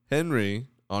 Henry,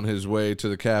 on his way to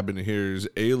the cabin, hears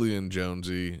Alien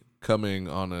Jonesy coming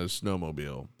on a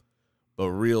snowmobile.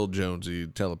 But real Jonesy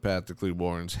telepathically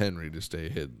warns Henry to stay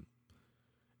hidden.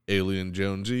 Alien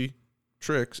Jonesy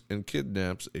tricks and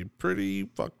kidnaps a pretty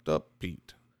fucked up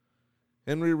Pete.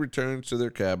 Henry returns to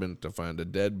their cabin to find a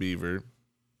dead beaver,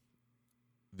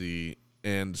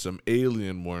 and some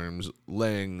alien worms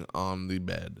laying on the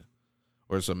bed.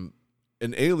 Or an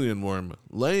alien worm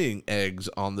laying eggs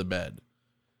on the bed.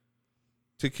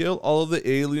 To kill all of the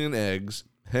alien eggs,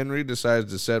 Henry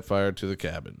decides to set fire to the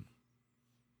cabin.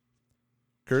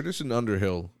 Curtis and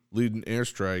Underhill lead an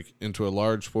airstrike into a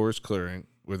large forest clearing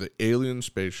where the alien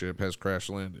spaceship has crash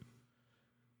landed.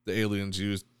 The aliens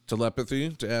use telepathy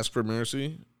to ask for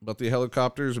mercy, but the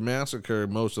helicopters massacre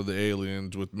most of the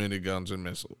aliens with miniguns and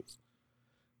missiles.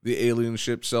 The alien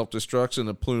ship self-destructs in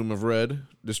a plume of red,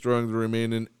 destroying the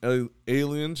remaining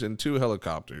aliens and 2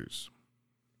 helicopters.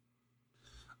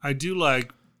 I do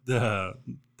like the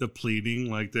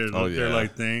pleading, like their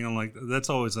like thing. I'm like,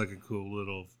 that's always like a cool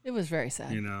little. It was very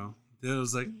sad. It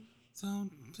was like, so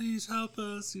please help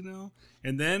us,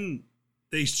 And then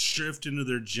they shift into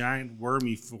their giant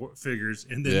wormy figures,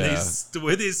 and then the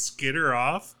way they skitter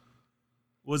off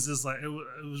was just like it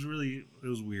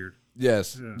was weird.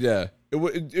 Yes, yeah.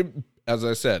 It, as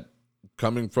I said,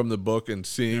 coming from the book and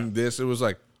seeing this, it was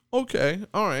like, okay,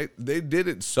 all right. They did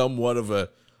it somewhat of a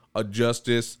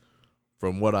justice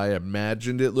from what I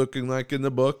imagined it looking like in the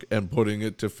book and putting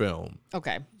it to film.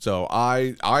 Okay. So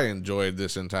I enjoyed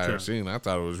this entire scene. I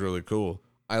thought it was really cool.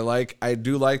 I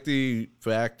do like the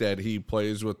fact that he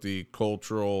plays with the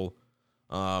cultural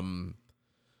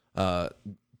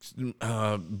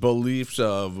beliefs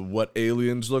of what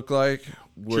aliens look like.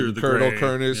 Where Colonel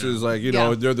Curtis is like,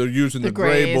 they're using the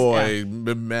gray boy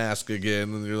mask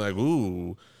again, and you're like,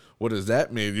 ooh, what does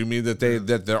that mean? You mean that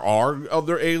there are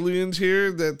other aliens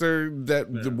here?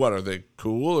 What are they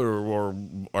cool or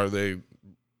are they,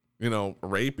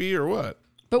 rapey or what?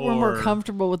 But we're more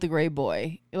comfortable with the gray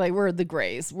boy. Like we're the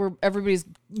grays.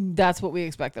 That's what we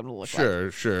expect them to look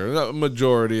like. Sure. A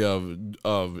majority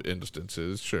of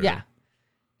instances, sure. Yeah.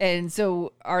 And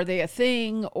so are they a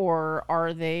thing or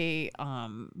are they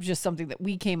just something that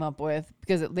we came up with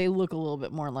because they look a little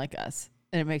bit more like us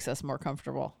and it makes us more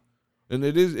comfortable?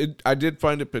 And I did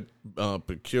find it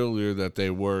peculiar that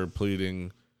they were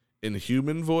pleading in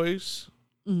human voice.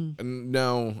 And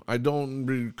now I don't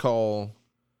recall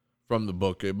from the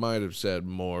book. It might have said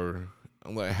more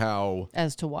like how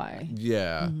as to why.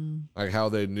 Yeah, like how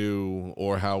they knew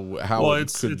or how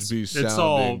it could be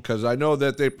sounding. Because I know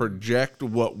that they project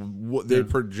what they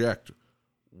project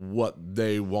what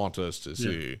they want us to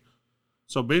see.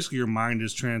 So basically, your mind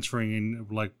is transferring in,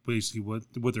 like, basically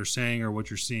what they're saying or what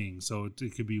you're seeing. So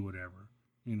it could be whatever,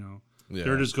 you know. Yeah.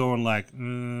 They're just going like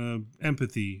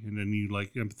empathy, and then you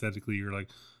like empathetically, you're like,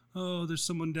 oh, there's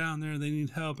someone down there. They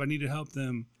need help. I need to help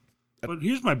them. But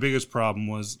here's my biggest problem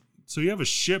was, so you have a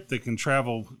ship that can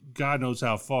travel God knows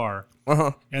how far,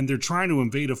 and they're trying to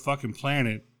invade a fucking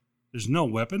planet. There's no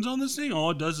weapons on this thing.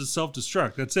 All it does is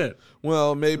self-destruct. That's it.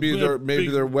 Well, maybe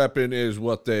their weapon is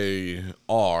what they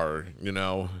are, you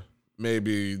know.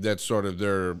 Maybe that's sort of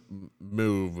their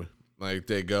move. Like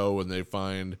they go and they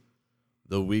find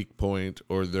the weak point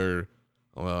or their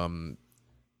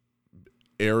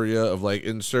area of like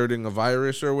inserting a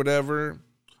virus or whatever.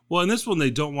 Well, in this one,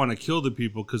 they don't want to kill the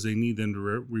people because they need them to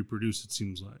reproduce, it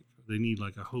seems like. They need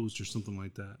like a host or something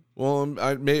like that. Well,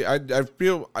 I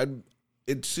feel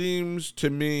it seems to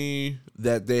me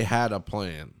that they had a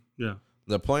plan. Yeah.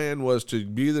 The plan was to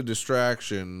be the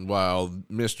distraction while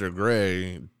Mr.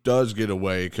 Gray does get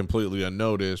away completely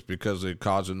unnoticed because it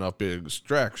caused enough big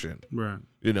distraction. Right.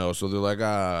 You know, so they're like,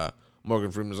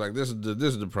 Morgan Freeman's like, this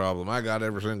is the problem. I got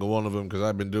every single one of them because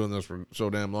I've been doing this for so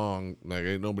damn long. Like,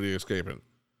 ain't nobody escaping.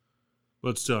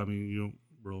 But still, I mean, you don't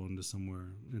roll into somewhere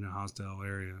in a hostile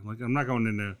area. Like, I'm not going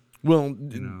into... Well,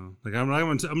 you know, like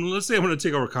let's say I'm going to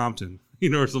take over Compton,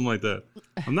 you know, or something like that.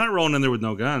 I'm not rolling in there with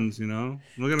no guns, you know.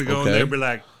 I'm going to go in there and be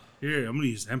like, here, I'm going to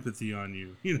use empathy on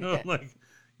you, you know, like,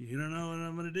 you don't know what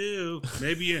I'm going to do.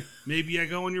 Maybe I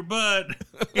go in your butt,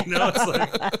 you know. It's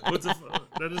like,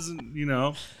 that doesn't, you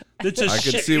know. It's I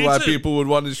can see why people would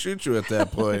want to shoot you at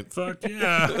that point. Fuck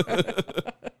yeah.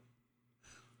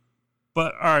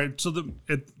 But all right, so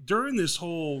during this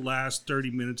whole last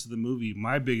 30 minutes of the movie,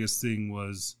 my biggest thing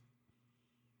was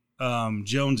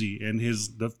Jonesy and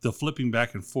the flipping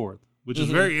back and forth, which is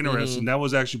very interesting. That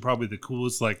was actually probably the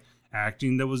coolest like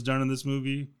acting that was done in this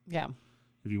movie. Yeah,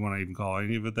 if you want to even call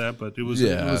any of it that, but it was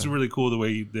really cool the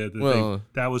way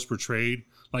that was portrayed.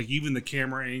 Like even the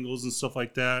camera angles and stuff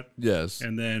like that. Yes,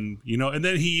 and then and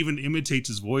then he even imitates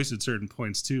his voice at certain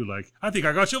points too. Like, I think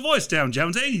I got your voice down,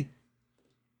 Jonesy.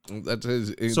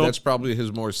 That's probably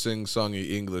his more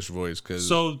sing-songy English voice.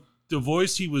 So the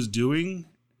voice he was doing,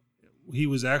 he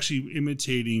was actually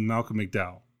imitating Malcolm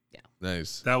McDowell. Yeah,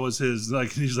 nice. That was his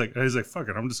like. He's like, fuck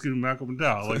it, I'm just gonna Malcolm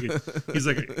McDowell. Like he's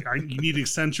like, you need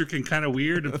eccentric and kind of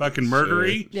weird and fucking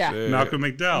murdery. Yeah, Malcolm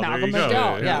McDowell. Malcolm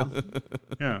McDowell.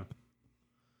 Yeah.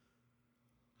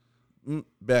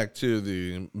 Back to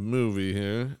the movie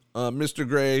here. Mr.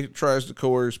 Gray tries to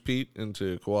coerce Pete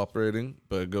into cooperating,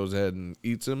 but goes ahead and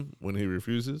eats him when he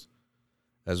refuses.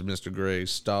 As Mr. Gray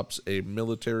stops a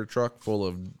military truck full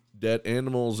of dead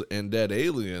animals and dead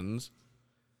aliens,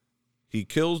 he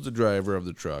kills the driver of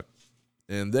the truck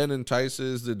and then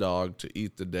entices the dog to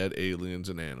eat the dead aliens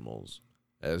and animals.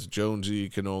 As Jonesy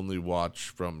can only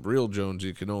watch real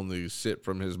Jonesy can only sit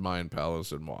from his mind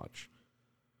palace and watch.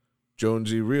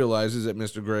 Jonesy realizes that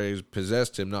Mr. Gray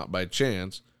possessed him not by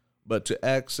chance, but to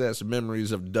access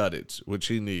memories of Duddits, which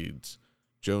he needs.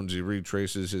 Jonesy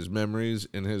retraces his memories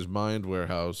in his mind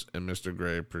warehouse, and Mr.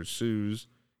 Gray pursues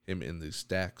him in the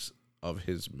stacks of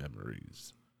his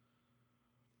memories.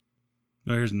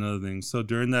 Now, here's another thing. So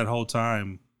during that whole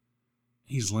time,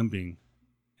 he's limping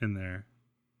in there,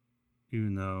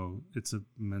 even though it's a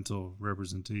mental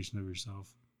representation of yourself.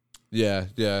 Yeah.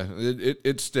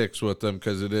 It sticks with them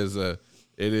because it is a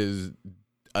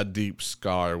deep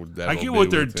scar. I get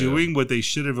what they're doing. What they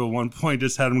should have at one point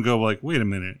just had him go like, wait a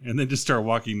minute, and then just start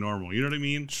walking normal. You know what I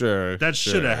mean? Sure. That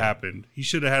should have happened. He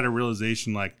should have had a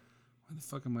realization like, why the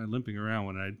fuck am I limping around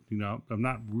when I'm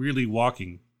not really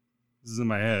walking? This is in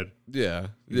my head. Yeah.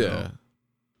 You know?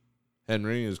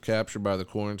 Henry is captured by the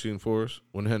quarantine force.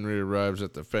 When Henry arrives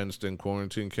at the fenced-in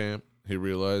quarantine camp, he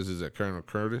realizes that Colonel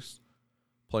Curtis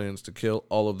plans to kill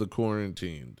all of the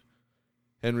quarantined.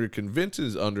 Henry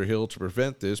convinces Underhill to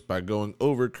prevent this by going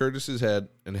over Curtis's head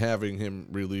and having him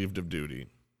relieved of duty.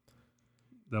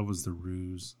 That was the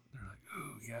ruse. They're like,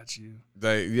 "Oh, we got you."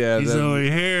 He's over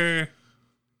here.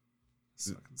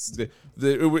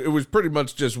 It was pretty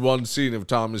much just one scene of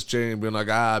Thomas Jane being like,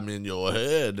 "I'm in your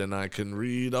head and I can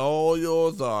read all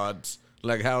your thoughts."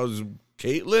 Like, how's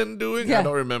Caitlin doing? I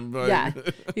don't remember. Yeah.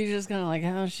 He's just kind of like,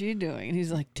 how's she doing? And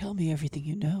he's like, tell me everything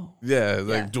you know. Yeah.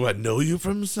 Like, do I know you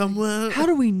from somewhere? How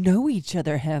do we know each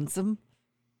other, handsome?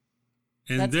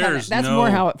 And that's more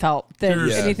how it felt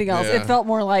than anything else. Yeah. It felt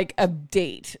more like a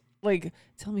date. Like,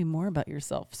 tell me more about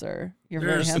yourself, sir. You're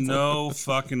very handsome. There's no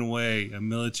fucking way a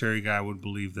military guy would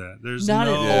believe that. There's not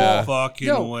no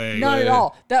fucking way. Not at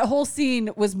all. That whole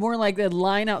scene was more like the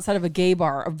line outside of a gay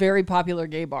bar, a very popular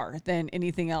gay bar, than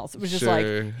anything else. It was just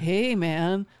like, hey,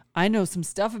 man, I know some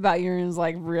stuff about you. And it's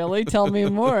like, really? Tell me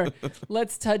more.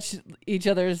 Let's touch each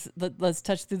other's. Let's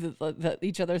touch through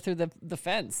each other through the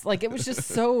fence. Like, it was just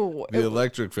so the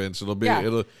electric fence.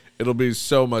 It'll be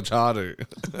so much hotter.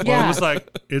 Well,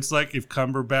 it's like if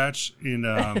Cumberbatch in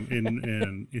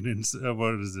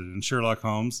what is it, in Sherlock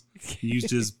Holmes used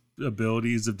his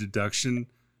abilities of deduction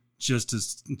just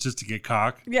to get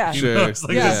cock. Yeah, you know, it's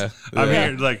like this, I'm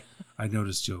here like, I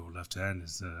noticed your left hand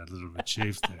is a little bit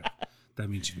chafed there. That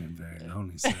means you've been very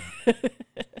lonely, sir.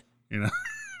 You know.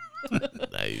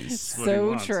 Nice.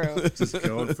 So true. Just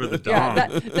going for the dong. Yeah,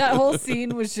 that whole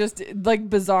scene was just like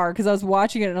bizarre because I was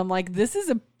watching it and I'm like, this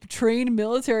is a trained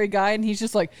military guy, and he's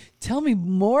just like, tell me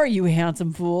more, you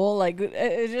handsome fool. Like,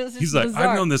 he's like, bizarre.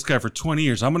 I've known this guy for 20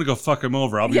 years. I'm gonna go fuck him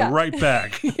over. I'll be right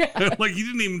back. Like, he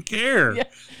didn't even care. Yeah.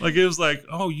 Like, it was like,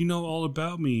 oh, you know all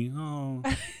about me. Oh,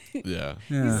 yeah.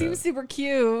 He seems super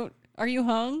cute. Are you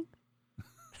hung?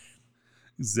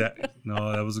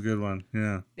 No, that was a good one.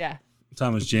 Yeah. Yeah.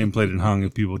 Thomas Jane played in Hung,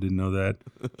 if people didn't know that.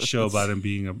 Show about him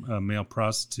being a male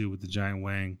prostitute with the giant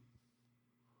wang.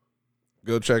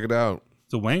 Go check it out.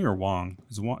 It's a wang or wong?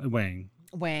 It's a wang.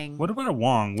 Wang. What about a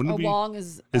wong? Wouldn't it be? Wong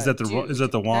is that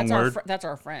the wong word? That's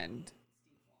our friend.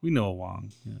 We know a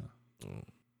wong. Yeah.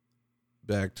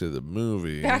 Back to the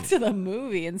movie.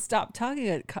 And stop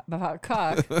talking about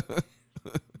cock.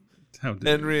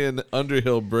 Henry and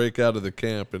Underhill break out of the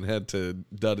camp and head to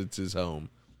Duddits' home.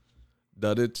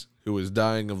 Duddits, who is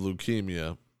dying of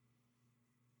leukemia.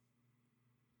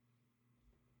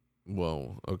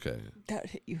 Whoa, okay. That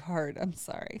hit you hard. I'm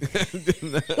sorry.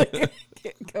 I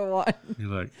can't go on. You're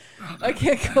like, I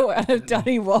can't go out if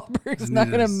Donnie Wahlberg's not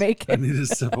going to make it. I need a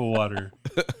sip of water.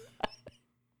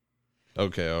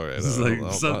 Okay, all right.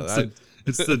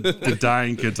 It's the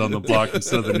dying kids on the block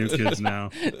instead of the new kids now.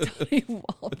 Donnie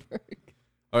Wahlberg.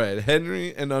 All right,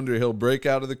 Henry and Underhill break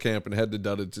out of the camp and head to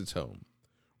Duddits' home.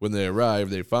 When they arrive,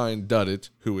 they find Duddit,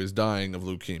 who is dying of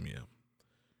leukemia.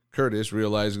 Curtis,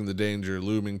 realizing the danger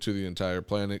looming to the entire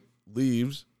planet,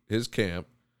 leaves his camp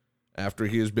after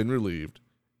he has been relieved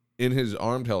in his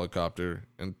armed helicopter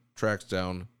and tracks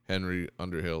down Henry,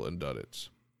 Underhill, and Duddits.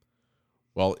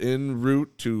 While en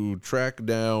route to track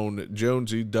down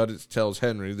Jonesy, Duddits tells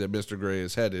Henry that Mr. Gray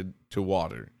is headed to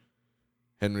water.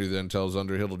 Henry then tells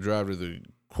Underhill to drive to the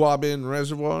Quabbin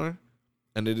Reservoir,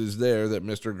 and it is there that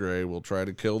Mr. Gray will try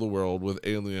to kill the world with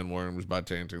alien worms by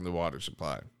tainting the water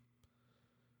supply.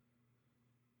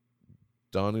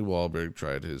 Donnie Wahlberg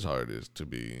tried his hardest to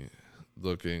be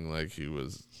looking like he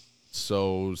was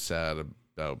so sad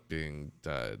about being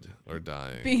dying.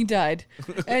 Being died.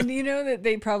 And you know that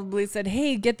they probably said,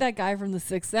 hey, get that guy from The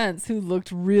Sixth Sense who looked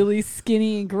really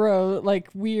skinny and gross, like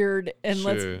weird, and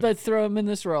let's throw him in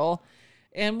this role.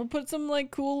 And we'll put some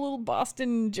like cool little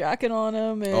Boston jacket on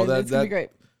him, and it's gonna be great.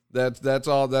 That's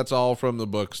all from the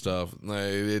book stuff. Like,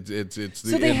 it's the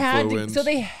influence. So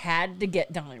they had to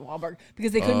get Donnie Wahlberg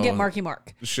because they couldn't get Marky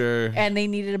Mark. Sure. And they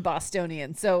needed a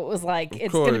Bostonian. So it was like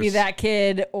it's going to be that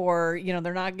kid, or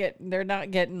they're not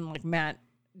getting like Matt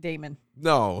Damon.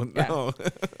 No.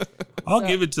 I'll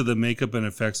give it to the makeup and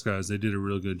effects guys. They did a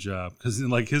real good job because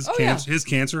like his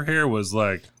cancer hair was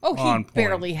like on point. He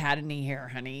barely had any hair,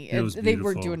 honey. It was they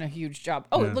beautiful. were doing a huge job.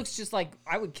 It looks just like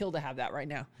I would kill to have that right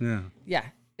now. Yeah. Yeah.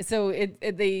 So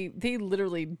they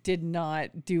literally did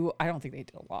not do. I don't think they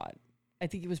did a lot. I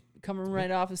think he was coming right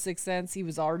off of Sixth Sense. He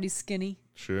was already skinny.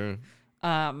 Sure.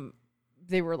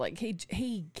 They were like,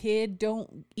 hey, kid,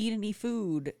 don't eat any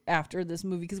food after this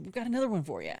movie because we've got another one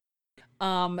for you.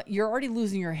 You're already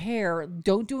losing your hair.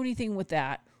 Don't do anything with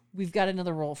that. We've got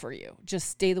another role for you. Just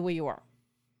stay the way you are.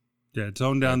 Yeah,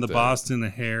 tone down the Boston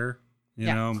hair. You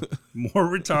know, more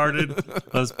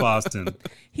retarded, less Boston.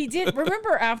 He did.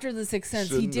 Remember, after The Sixth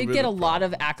Sense, he did get a lot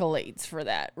of accolades for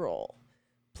that role,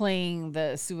 playing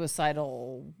the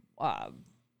suicidal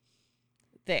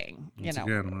thing. Once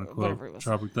again, I'm gonna quote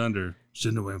Tropic Thunder.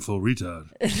 Shouldn't have went full retard.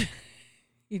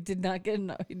 He did not get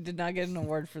an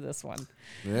award for this one.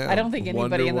 Yeah, I don't think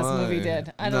anybody in this movie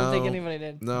did. I don't think anybody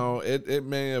did. No, it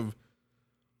may have.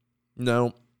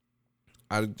 No.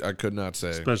 I could not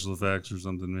say. Special effects or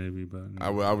something, maybe. But I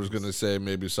was going to say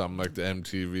maybe something like the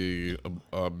MTV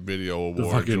Video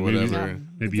Awards or whatever.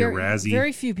 Maybe a Razzie.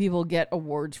 Very few people get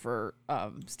awards for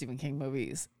Stephen King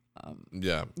movies.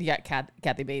 Yeah. You got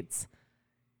Kathy Bates.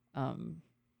 Khan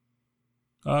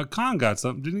got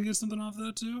something. Didn't he get something off of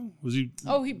that too? Was he?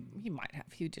 Oh, he might have.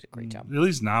 He did a great job. At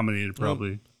least nominated,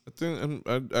 probably. I think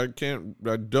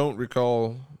I don't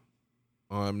recall.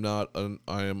 I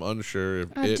am unsure if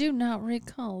I do not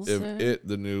recall. If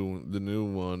the new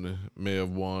one may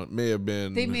have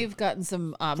been. They may have gotten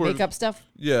some makeup stuff.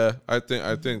 Yeah, I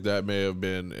think that may have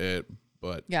been it,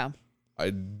 but yeah.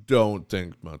 I don't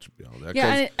think much beyond that.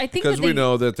 Yeah, I think because we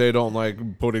know that they don't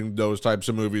like putting those types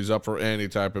of movies up for any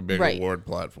type of big award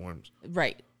platforms.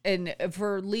 Right. And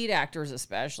for lead actors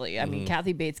especially, I mean,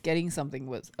 Kathy Bates getting something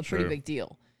was a pretty big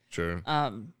deal. Sure.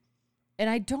 And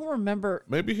I don't remember.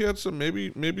 Maybe he had some.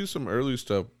 Maybe some early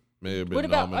stuff may have been. What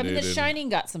about? Nominated. I mean, The Shining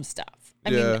got some stuff. I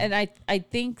mean, and I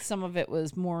think some of it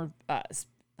was more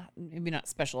maybe not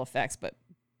special effects, but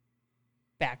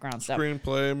background stuff,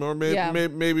 screenplay, or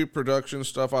maybe production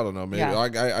stuff. I don't know. Maybe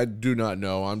I do not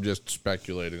know. I'm just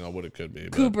speculating on what it could be.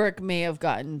 Kubrick may have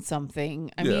gotten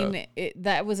something. I mean,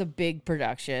 that was a big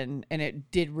production, and it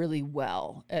did really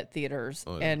well at theaters.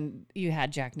 Oh, yeah. And you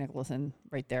had Jack Nicholson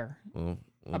right there.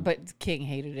 But King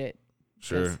hated it.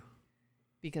 Sure.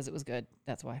 Because it was good.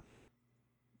 That's why.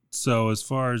 So as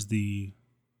far as the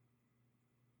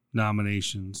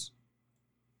nominations,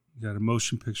 you got a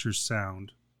motion picture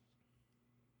sound.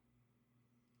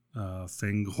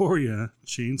 Fangoria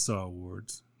Chainsaw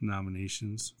Awards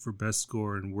nominations for Best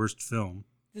Score and Worst Film.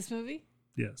 This movie?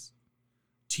 Yes.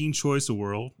 Teen Choice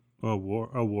Award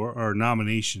or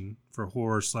nomination for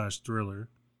Horror/Thriller.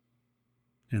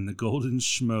 And the Golden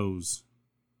Schmoes.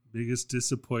 Biggest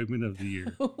disappointment of the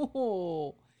year.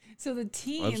 Oh, so the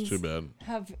teens That's too bad.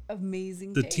 Have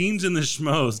amazing The taste. teens and the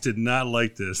schmoes did not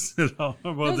like this at all.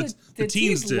 Well, no, the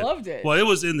teens did. Loved it. Well, it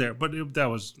was in there, but that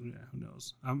was, who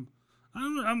knows.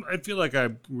 I feel like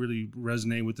I really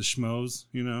resonate with the schmoes,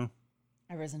 you know?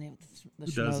 I resonate with the Who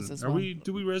schmoes doesn't? as well.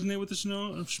 Do we resonate with the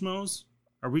schmoes?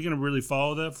 Are we going to really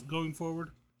follow that going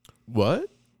forward? What?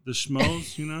 The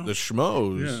schmoes, you know? The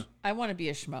schmoes. Yeah. I want to be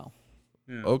a schmo.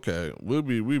 Yeah. Okay, we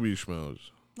be schmoes.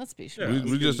 Let's be schmoes.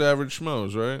 We just average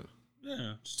schmoes, right?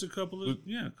 Yeah, just a couple of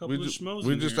schmoes.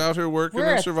 We just out here working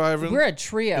and surviving. We're a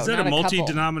trio. Is that not a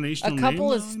multi-denominational name? A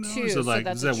couple name, is two. Is it like so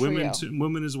that's is that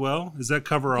women as well? Does that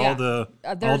cover all the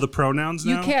pronouns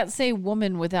now? You can't say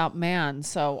woman without man,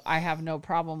 so I have no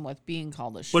problem with being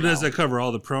called a schmo. But does that cover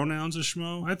all the pronouns of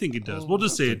schmo? I think it does. We'll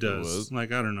just say it does.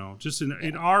 Like, I don't know. Just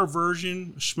in our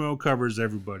version, schmo covers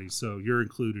everybody, so you're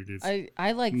included.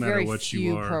 I like no very what few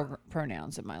you are.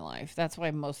 pronouns in my life. That's why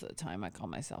most of the time I call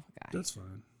myself a guy. That's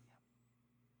fine.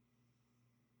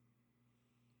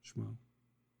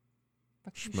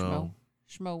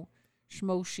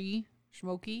 Schmoky.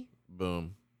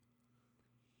 Boom.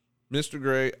 Mr.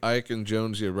 Gray, Ike, and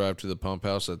Jonesy arrive to the pump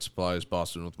house that supplies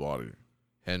Boston with water.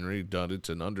 Henry, Duddits,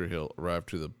 and Underhill arrive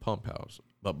to the pump house.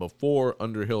 But before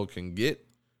Underhill can get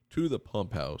to the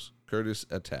pump house, Curtis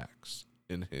attacks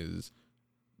in his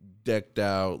decked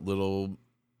out little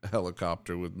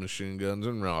helicopter with machine guns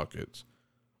and rockets.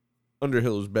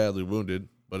 Underhill is badly wounded,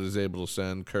 but is able to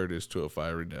send Curtis to a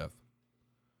fiery death.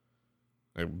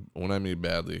 When I mean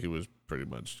badly, he was pretty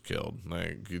much killed.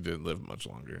 He didn't live much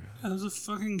longer. That was a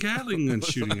fucking Gatling gun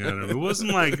shooting at him. It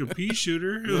wasn't like a pea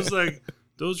shooter. It was like,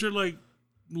 those are like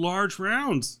large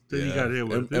rounds that he got hit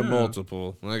with. And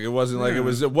multiple. It wasn't like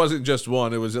it wasn't just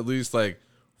one. It was at least like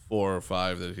 4 or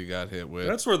 5 that he got hit with.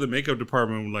 That's where the makeup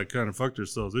department kind of fucked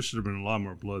themselves. There should have been a lot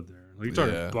more blood there. You're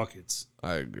talking buckets.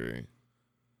 I agree.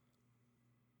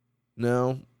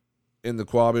 Now, in the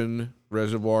Quabbin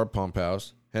Reservoir pump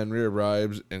house, Henry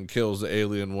arrives and kills the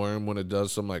alien worm when it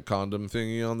does some condom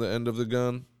thingy on the end of the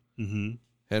gun. Mm-hmm.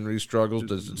 Henry struggles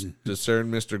to discern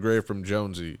Mr. Gray from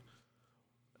Jonesy.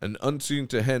 And unseen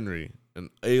to Henry,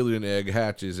 an alien egg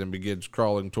hatches and begins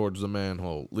crawling towards the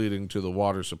manhole, leading to the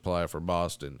water supply for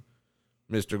Boston.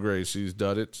 Mr. Gray sees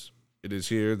Duddits. It is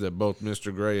here that both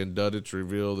Mr. Gray and Duddits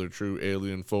reveal their true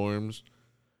alien forms.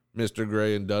 Mr.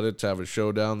 Gray and Duddits have a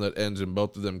showdown that ends in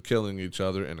both of them killing each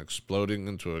other and exploding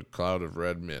into a cloud of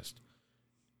red mist.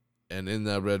 And in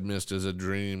that red mist is a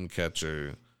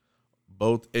Dreamcatcher.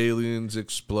 Both aliens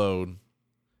explode,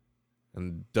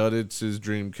 and Duddits'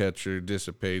 Dreamcatcher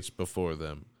dissipates before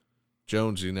them.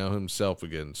 Jonesy, now himself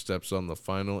again, steps on the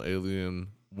final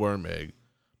alien worm egg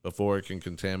before it can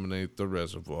contaminate the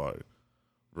reservoir.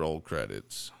 Roll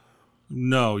credits.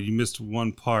 No, you missed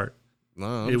one part.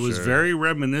 No, it was very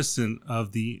reminiscent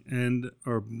of the end,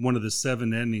 or one of the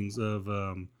 7 endings of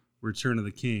Return of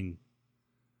the King,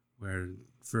 where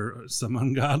for some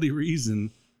ungodly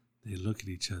reason they look at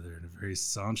each other in a very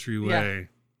sauntry way.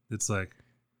 Yeah. It's like,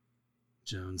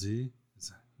 Jonesy.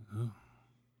 It's like, oh.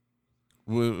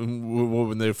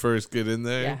 When they first get in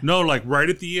there? Yeah. No, like right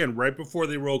at the end, right before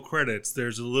they roll credits,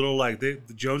 there's a little like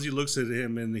Jonesy looks at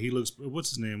him and he looks. What's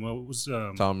his name? Well, it was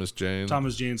Thomas Jane.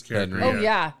 Thomas Jane's character. Henry. Oh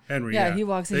yeah, Henry. Yeah, he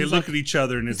walks in. They look like, at each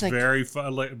other and it's like, very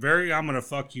fun. Like, very, I'm gonna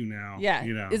fuck you now. Yeah,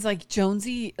 you know. It's like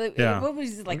Jonesy. What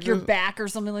was it, like your back or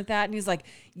something like that? And he's like,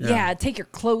 yeah, take your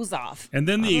clothes off. And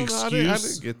then the excuse. I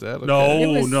didn't get that. Okay.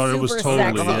 No, it was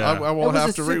totally. I won't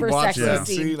have to rewatch that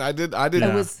scene. I did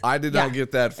not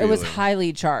get that feeling. It was highly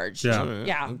charged.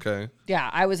 Yeah. Okay. Yeah,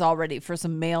 I was all ready for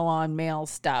some male on male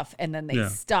stuff, and then they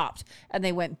stopped and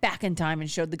they went back in time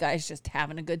and showed the guys just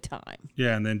having a good time.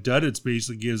 Yeah, and then Duddits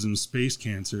basically gives him space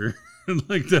cancer.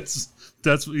 Like that's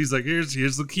what he's like. Here's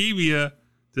leukemia.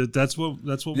 That's what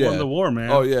won the war,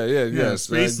 man. Oh yeah.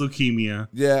 Space leukemia.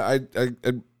 Yeah,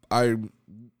 I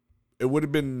it would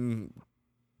have been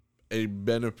a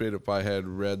benefit if I had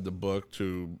read the book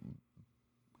to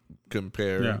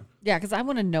compare. Yeah, because I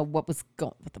want to know what the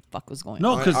fuck was going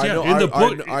on. No, because in the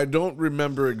book, I don't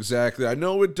remember exactly. I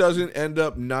know it doesn't end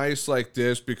up nice like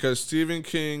this because Stephen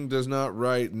King does not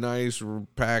write nice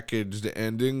packaged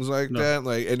endings like that.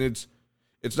 Like, and it's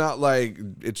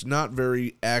not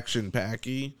very action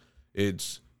packy.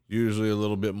 It's usually a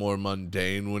little bit more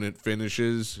mundane when it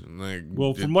finishes. Like,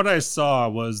 from what I saw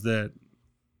was that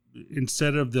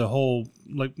instead of the whole,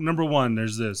 like, number one,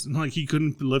 there's this, like, he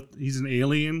couldn't lift. He's an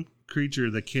alien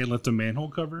creature that can't lift a manhole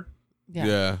cover.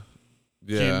 Yeah.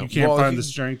 You can't find the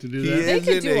strength to do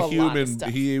that.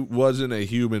 He wasn't a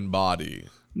human body.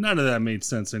 None of that made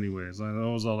sense, anyways. I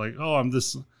was all like, "Oh, I'm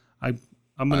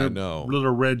a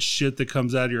little red shit that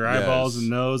comes out of your eyeballs and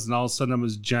nose, and all of a sudden I'm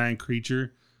this giant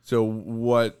creature." So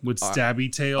what with stabby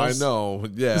tails? I know.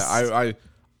 Yeah,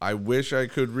 I wish I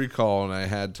could recall and I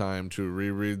had time to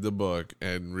reread the book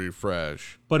and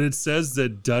refresh. But it says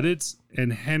that Duddits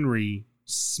and Henry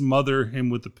smother him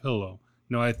with a pillow.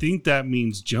 Now, I think that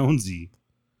means Jonesy.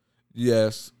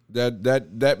 Yes,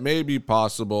 that may be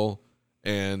possible.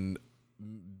 And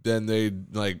then they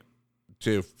like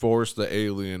to force the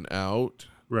alien out.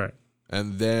 Right.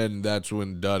 And then that's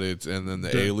when Duddits and then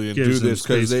the alien do this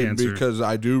because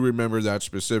I do remember that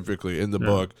specifically in the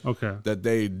book. Okay. That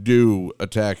they do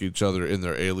attack each other in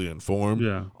their alien form.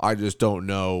 Yeah. I just don't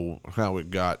know how it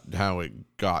got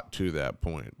to that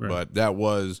point. Right. But that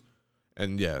was,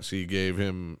 and yes, Duddits gave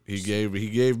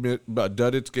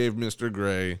Mr.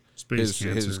 Gray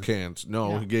his cancer.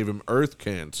 No, he gave him Earth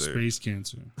cancer. Space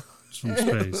cancer. It's from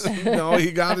space. No,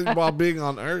 he got it while being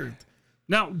on Earth.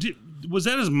 Now, was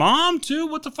that his mom too?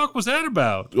 What the fuck was that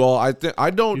about? Well, I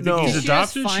don't know. He's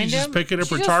adopted. She's just picking up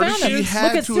retarded kids. She had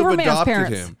Look at to Superman's have adopted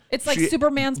parents. him. It's like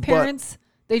Superman's parents.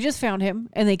 They just found him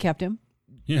and they kept him.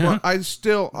 Yeah.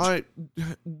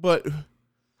 But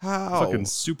how? Fucking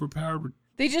superpowered.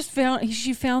 They just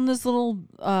she found this little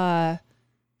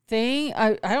thing.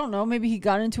 I don't know. Maybe he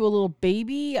got into a little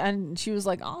baby and she was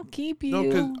like, "I'll keep you." No,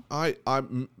 because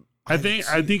I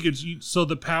think it's so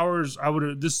the powers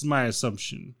this is my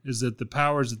assumption is that the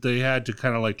powers that they had to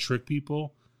kind of like trick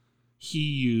people, he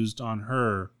used on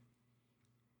her.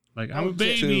 Like, I'm a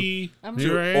baby.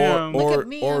 Here I am. Look at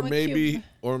me,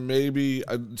 or maybe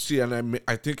see, and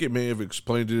I think it may have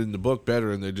explained it in the book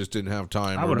better, and they just didn't have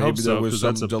time. I would maybe hope so, there was some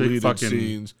that's a deleted big fucking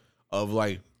scenes of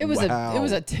like it was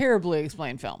a terribly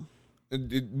explained film.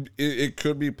 It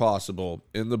could be possible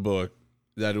in the book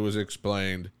that it was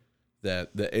explained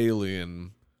that the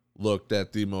alien looked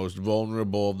at the most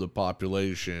vulnerable of the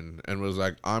population and was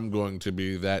like, I'm going to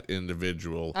be that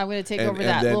individual. I'm going to take over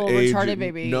that little retarded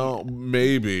baby. No,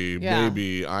 maybe. Because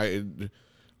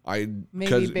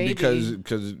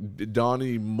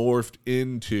Donnie morphed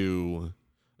into,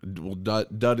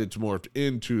 Duddits morphed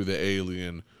into the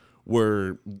alien,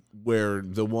 where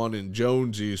the one in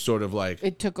Jonesy sort of like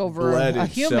it took over bled a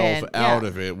itself human out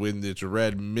of it with its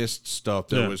red mist stuff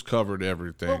that was covered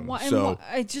everything. I don't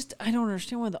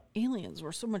understand why the aliens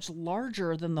were so much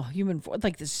larger than the human form.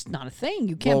 Like, this is not a thing.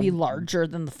 You can't be larger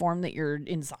than the form that you're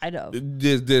inside of.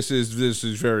 This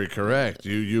is very correct.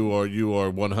 You are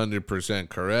 100%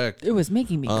 correct. It was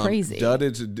making me crazy.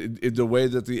 Duddits, the way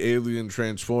that the alien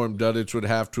transformed, Duddits would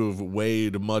have to have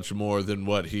weighed much more than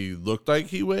what he looked like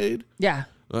he weighed. Yeah.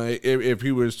 If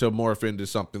he was to morph into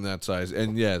something that size.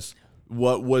 And yes,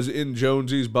 what was in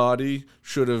Jonesy's body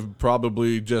should have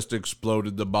probably just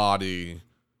exploded the body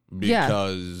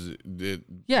because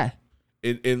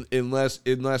Unless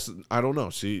I don't know.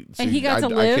 See, and he got to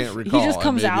live. I can't recall. He just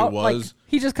comes out like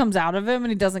he just comes out of him, and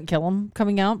he doesn't kill him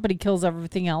coming out, but he kills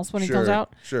everything else when he comes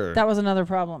out. Sure, that was another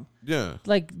problem. Yeah,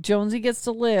 like Jonesy gets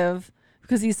to live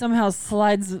because he somehow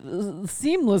slides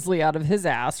seamlessly out of his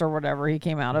ass or whatever he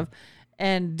came out of,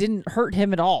 and didn't hurt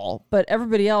him at all. But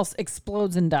everybody else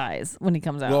explodes and dies when he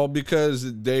comes out. Well,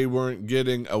 because they weren't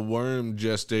getting a worm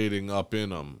gestating up in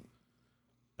them,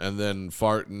 and then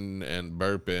farting and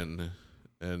burping.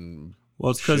 And well,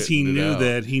 it's because he knew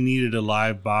that he needed a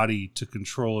live body to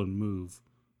control and move,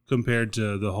 compared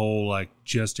to the whole like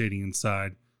gestating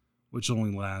inside, which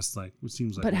only lasts like it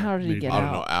seems like. But how did he get out? I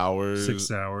don't know, hours,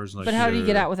 6 hours. Like, but how did he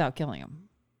get out without killing him?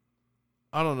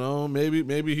 I don't know.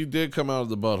 Maybe he did come out of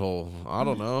the butthole. I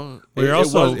don't know.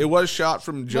 Well, it was shot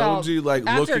from Jonesy,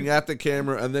 looking at the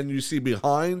camera, and then you see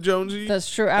behind Jonesy. That's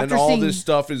true. And all this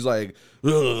stuff is like.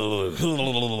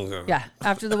 Yeah.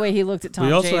 After the way he looked at Tom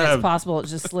Jane, it's possible it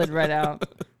just slid right out.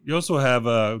 You also have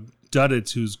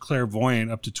Duddits, who's clairvoyant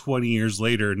up to 20 years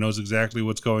later, knows exactly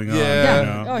what's going on.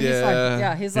 Yeah. Oh, he's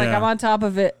like, he's like, I'm on top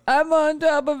of it. I'm on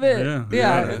top of it.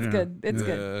 It's good. It's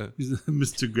good. He's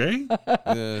Mr. Gay.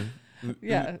 Yeah.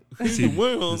 Yeah. See,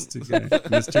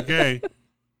 Mr. Gay. And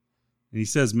he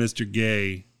says Mr.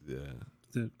 Gay. Yeah.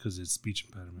 Because it's speech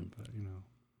impediment, but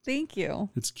Thank you.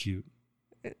 It's cute.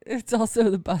 It's also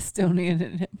the Bostonian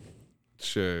in him.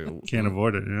 Sure. Can't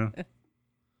avoid it, yeah.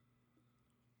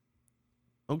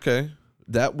 Okay.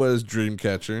 That was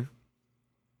Dreamcatcher.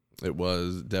 It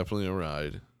was definitely a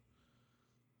ride.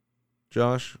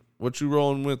 Josh, what you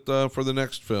rolling with for the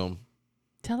next film?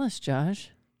 Tell us,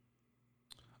 Josh.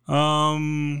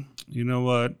 You know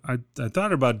what? I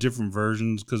thought about different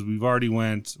versions because we've already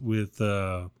went with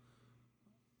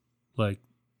like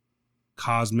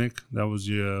Cosmic. That was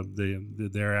the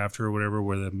thereafter or whatever,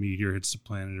 where the meteor hits the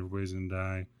planet, everybody's gonna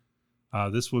die.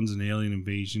 This one's an alien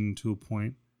invasion to a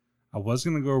point. I was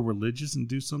gonna go religious and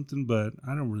do something, but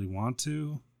I don't really want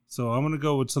to. So I'm gonna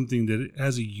go with something that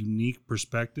has a unique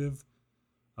perspective.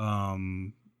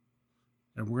 And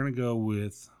we're gonna go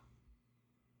with.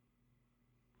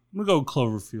 I'm going to go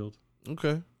Cloverfield.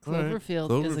 Okay.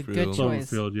 Cloverfield is a good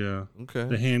choice. Cloverfield, yeah. Okay.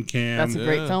 The hand cam. That's a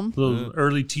great film. Little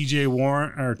early T.J.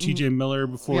 Warren or T.J. Miller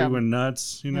before he went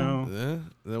nuts, Yeah.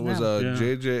 That was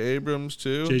J.J. Abrams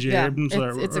too. J.J. Abrams.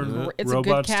 It's a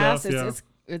good cast. Stuff,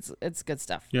 it's good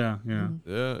stuff. Yeah, yeah.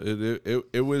 Yeah,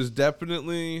 it was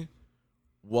definitely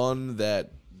one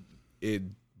that it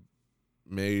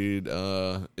made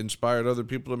inspired other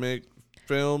people to make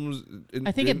films.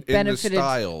 I think it benefited. In the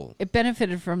style. It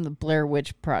benefited from the Blair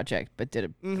Witch Project, but did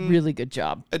a really good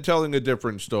job at telling a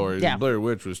different story. Yeah. Blair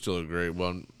Witch was still a great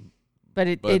one, but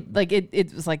it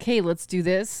was like, hey, let's do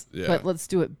this, but let's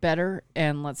do it better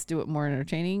and let's do it more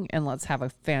entertaining and let's have a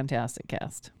fantastic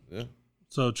cast. Yeah.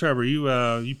 So Trevor,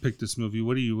 you picked this movie.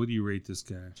 What do you rate this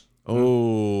guy?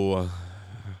 Oh.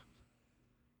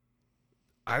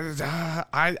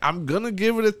 I'm gonna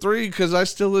give it a 3 because I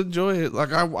still enjoy it.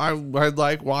 Like I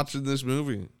like watching this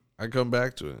movie. I come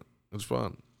back to it. It's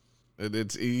fun.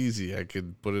 It's easy. I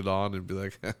could put it on and be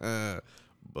like,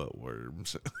 but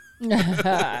worms. It's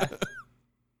a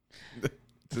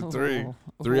 3.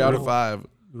 3 out of 5.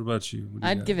 What about you?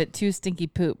 I'd give it 2 stinky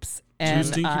poops,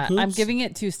 and I'm giving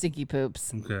it 2 stinky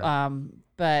poops. Okay. And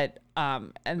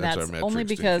that's only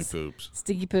because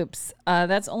stinky poops.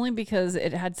 That's only because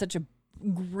it had such a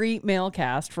great male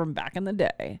cast from back in the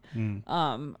day.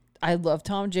 I love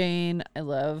Tom Jane. I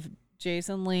love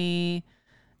Jason Lee.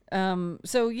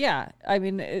 So yeah, I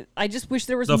mean, I just wish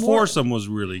there was the more. foursome was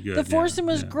really good. The foursome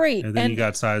was great, and then you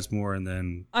got Sizemore, and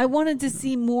then I wanted to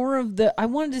see more of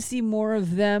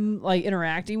them like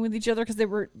interacting with each other because they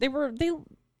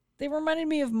reminded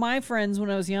me of my friends when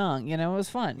I was young. It was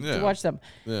fun to watch them.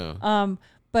 Yeah.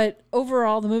 But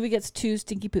overall, the movie gets 2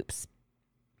 stinky poops.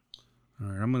 All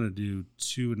right, I'm gonna do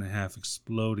 2.5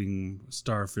 exploding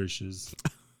starfishes.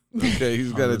 Okay,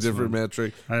 he's got a different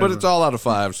metric, but it's all out of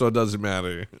 5, so it doesn't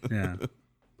matter. Yeah,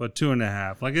 but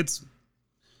 2.5. Like it's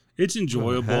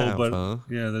enjoyable, half, but huh?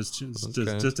 yeah, that's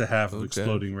just a half of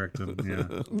exploding rectum.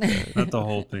 Yeah, not the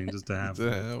whole thing, just a half.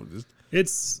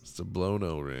 It's a blown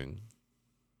O-ring.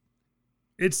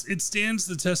 It stands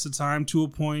the test of time to a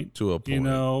point.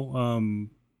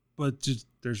 But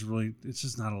it's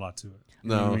just not a lot to it.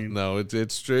 No,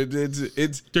 it's straight.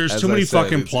 It's there's too many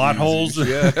fucking plot holes.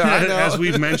 Yeah, I know. As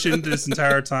we've mentioned this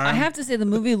entire time. I have to say the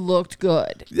movie looked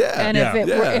good. Yeah, and if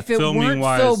it weren't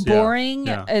so boring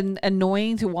and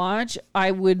annoying to watch,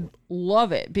 I would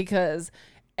love it because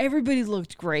everybody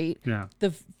looked great. Yeah.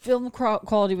 The film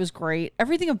quality was great.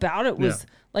 Everything about it was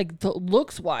like the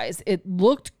looks wise, it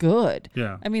looked good.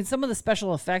 Yeah. I mean, some of the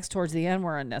special effects towards the end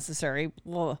were unnecessary.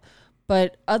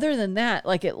 But other than that,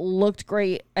 like it looked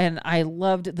great and I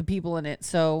loved the people in it.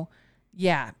 So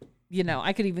yeah, you know,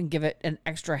 I could even give it an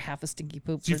extra half a stinky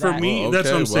poop. See, for me, that's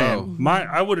what I'm saying.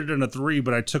 I would have done a 3,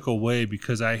 but I took away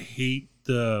because I hate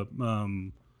the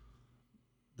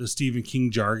Stephen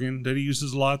King jargon that he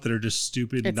uses a lot that are just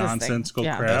stupid, nonsensical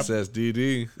crap.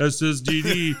 SSDD. I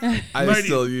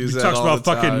still use that. He talks all about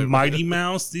the fucking time. Mighty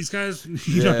Mouse. These guys,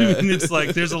 you know what I mean? It's like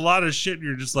there's a lot of shit and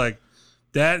you're just like,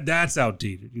 that's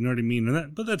outdated. You know what I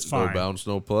mean? But that's fine. No bounce,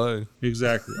 no play.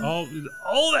 Exactly. All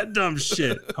that dumb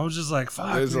shit. I was just like,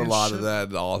 fuck. There's a lot of that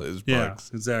in all his books.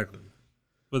 Yeah, exactly.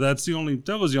 But that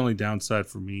was the only downside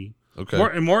for me. Okay.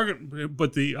 And Morgan,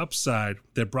 but the upside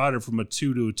that brought it from a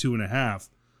 2 to a 2.5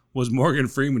 was Morgan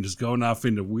Freeman just going off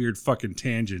into weird fucking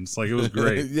tangents. Like, it was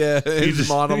great. His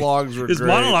monologues were great. His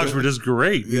monologues were just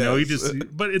great. You know,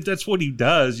 that's what he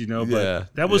does, you know,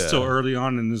 but that was so early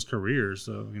on in his career.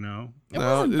 So, you know. It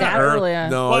wasn't that early on.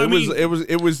 No, well, it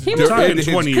was he was during his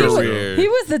 20 years career. He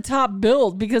was the top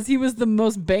billed because he was the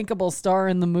most bankable star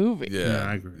in the movie. Yeah,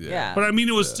 I agree. Yeah. But I mean,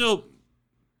 it was still,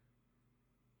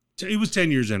 he was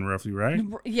 10 years in roughly, right?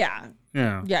 Yeah.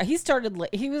 Yeah. Yeah, he started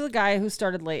late. He was a guy who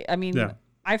started late. I mean,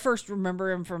 I first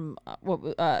remember him from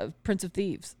Prince of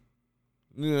Thieves.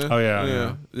 Yeah. Oh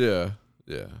yeah.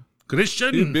 Because Mm. it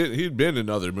shouldn't. He'd been in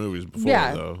other movies before,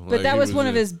 though. But like, that was one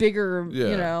of his bigger,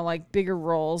 you know, like bigger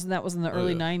roles, and that was in the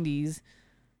early '90s.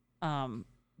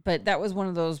 But that was one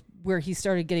of those where he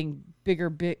started getting bigger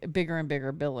and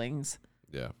bigger billings.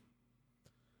 Yeah.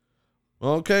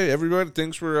 Well, okay, everybody.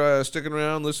 Thanks for sticking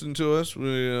around, listening to us.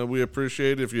 We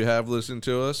appreciate it if you have listened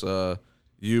to us.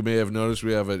 You may have noticed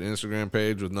we have an Instagram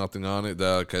page with nothing on it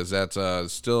because that's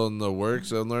still in the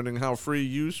works of learning how free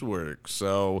use works.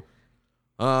 So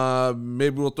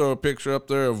maybe we'll throw a picture up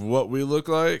there of what we look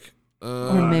like.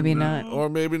 Or maybe not. Or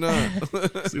maybe not.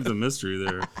 Seems a mystery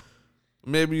there.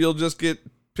 Maybe you'll just get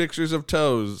pictures of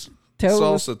toes.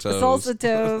 Salsa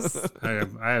toes.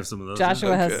 I have some of those.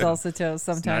 Joshua has salsa toes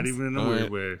sometimes. It's not even in a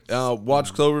weird way.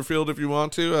 Watch Cloverfield if you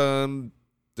want to.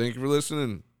 Thank you for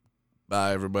listening.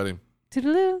 Bye, everybody.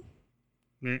 Toodaloo.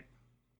 Meh.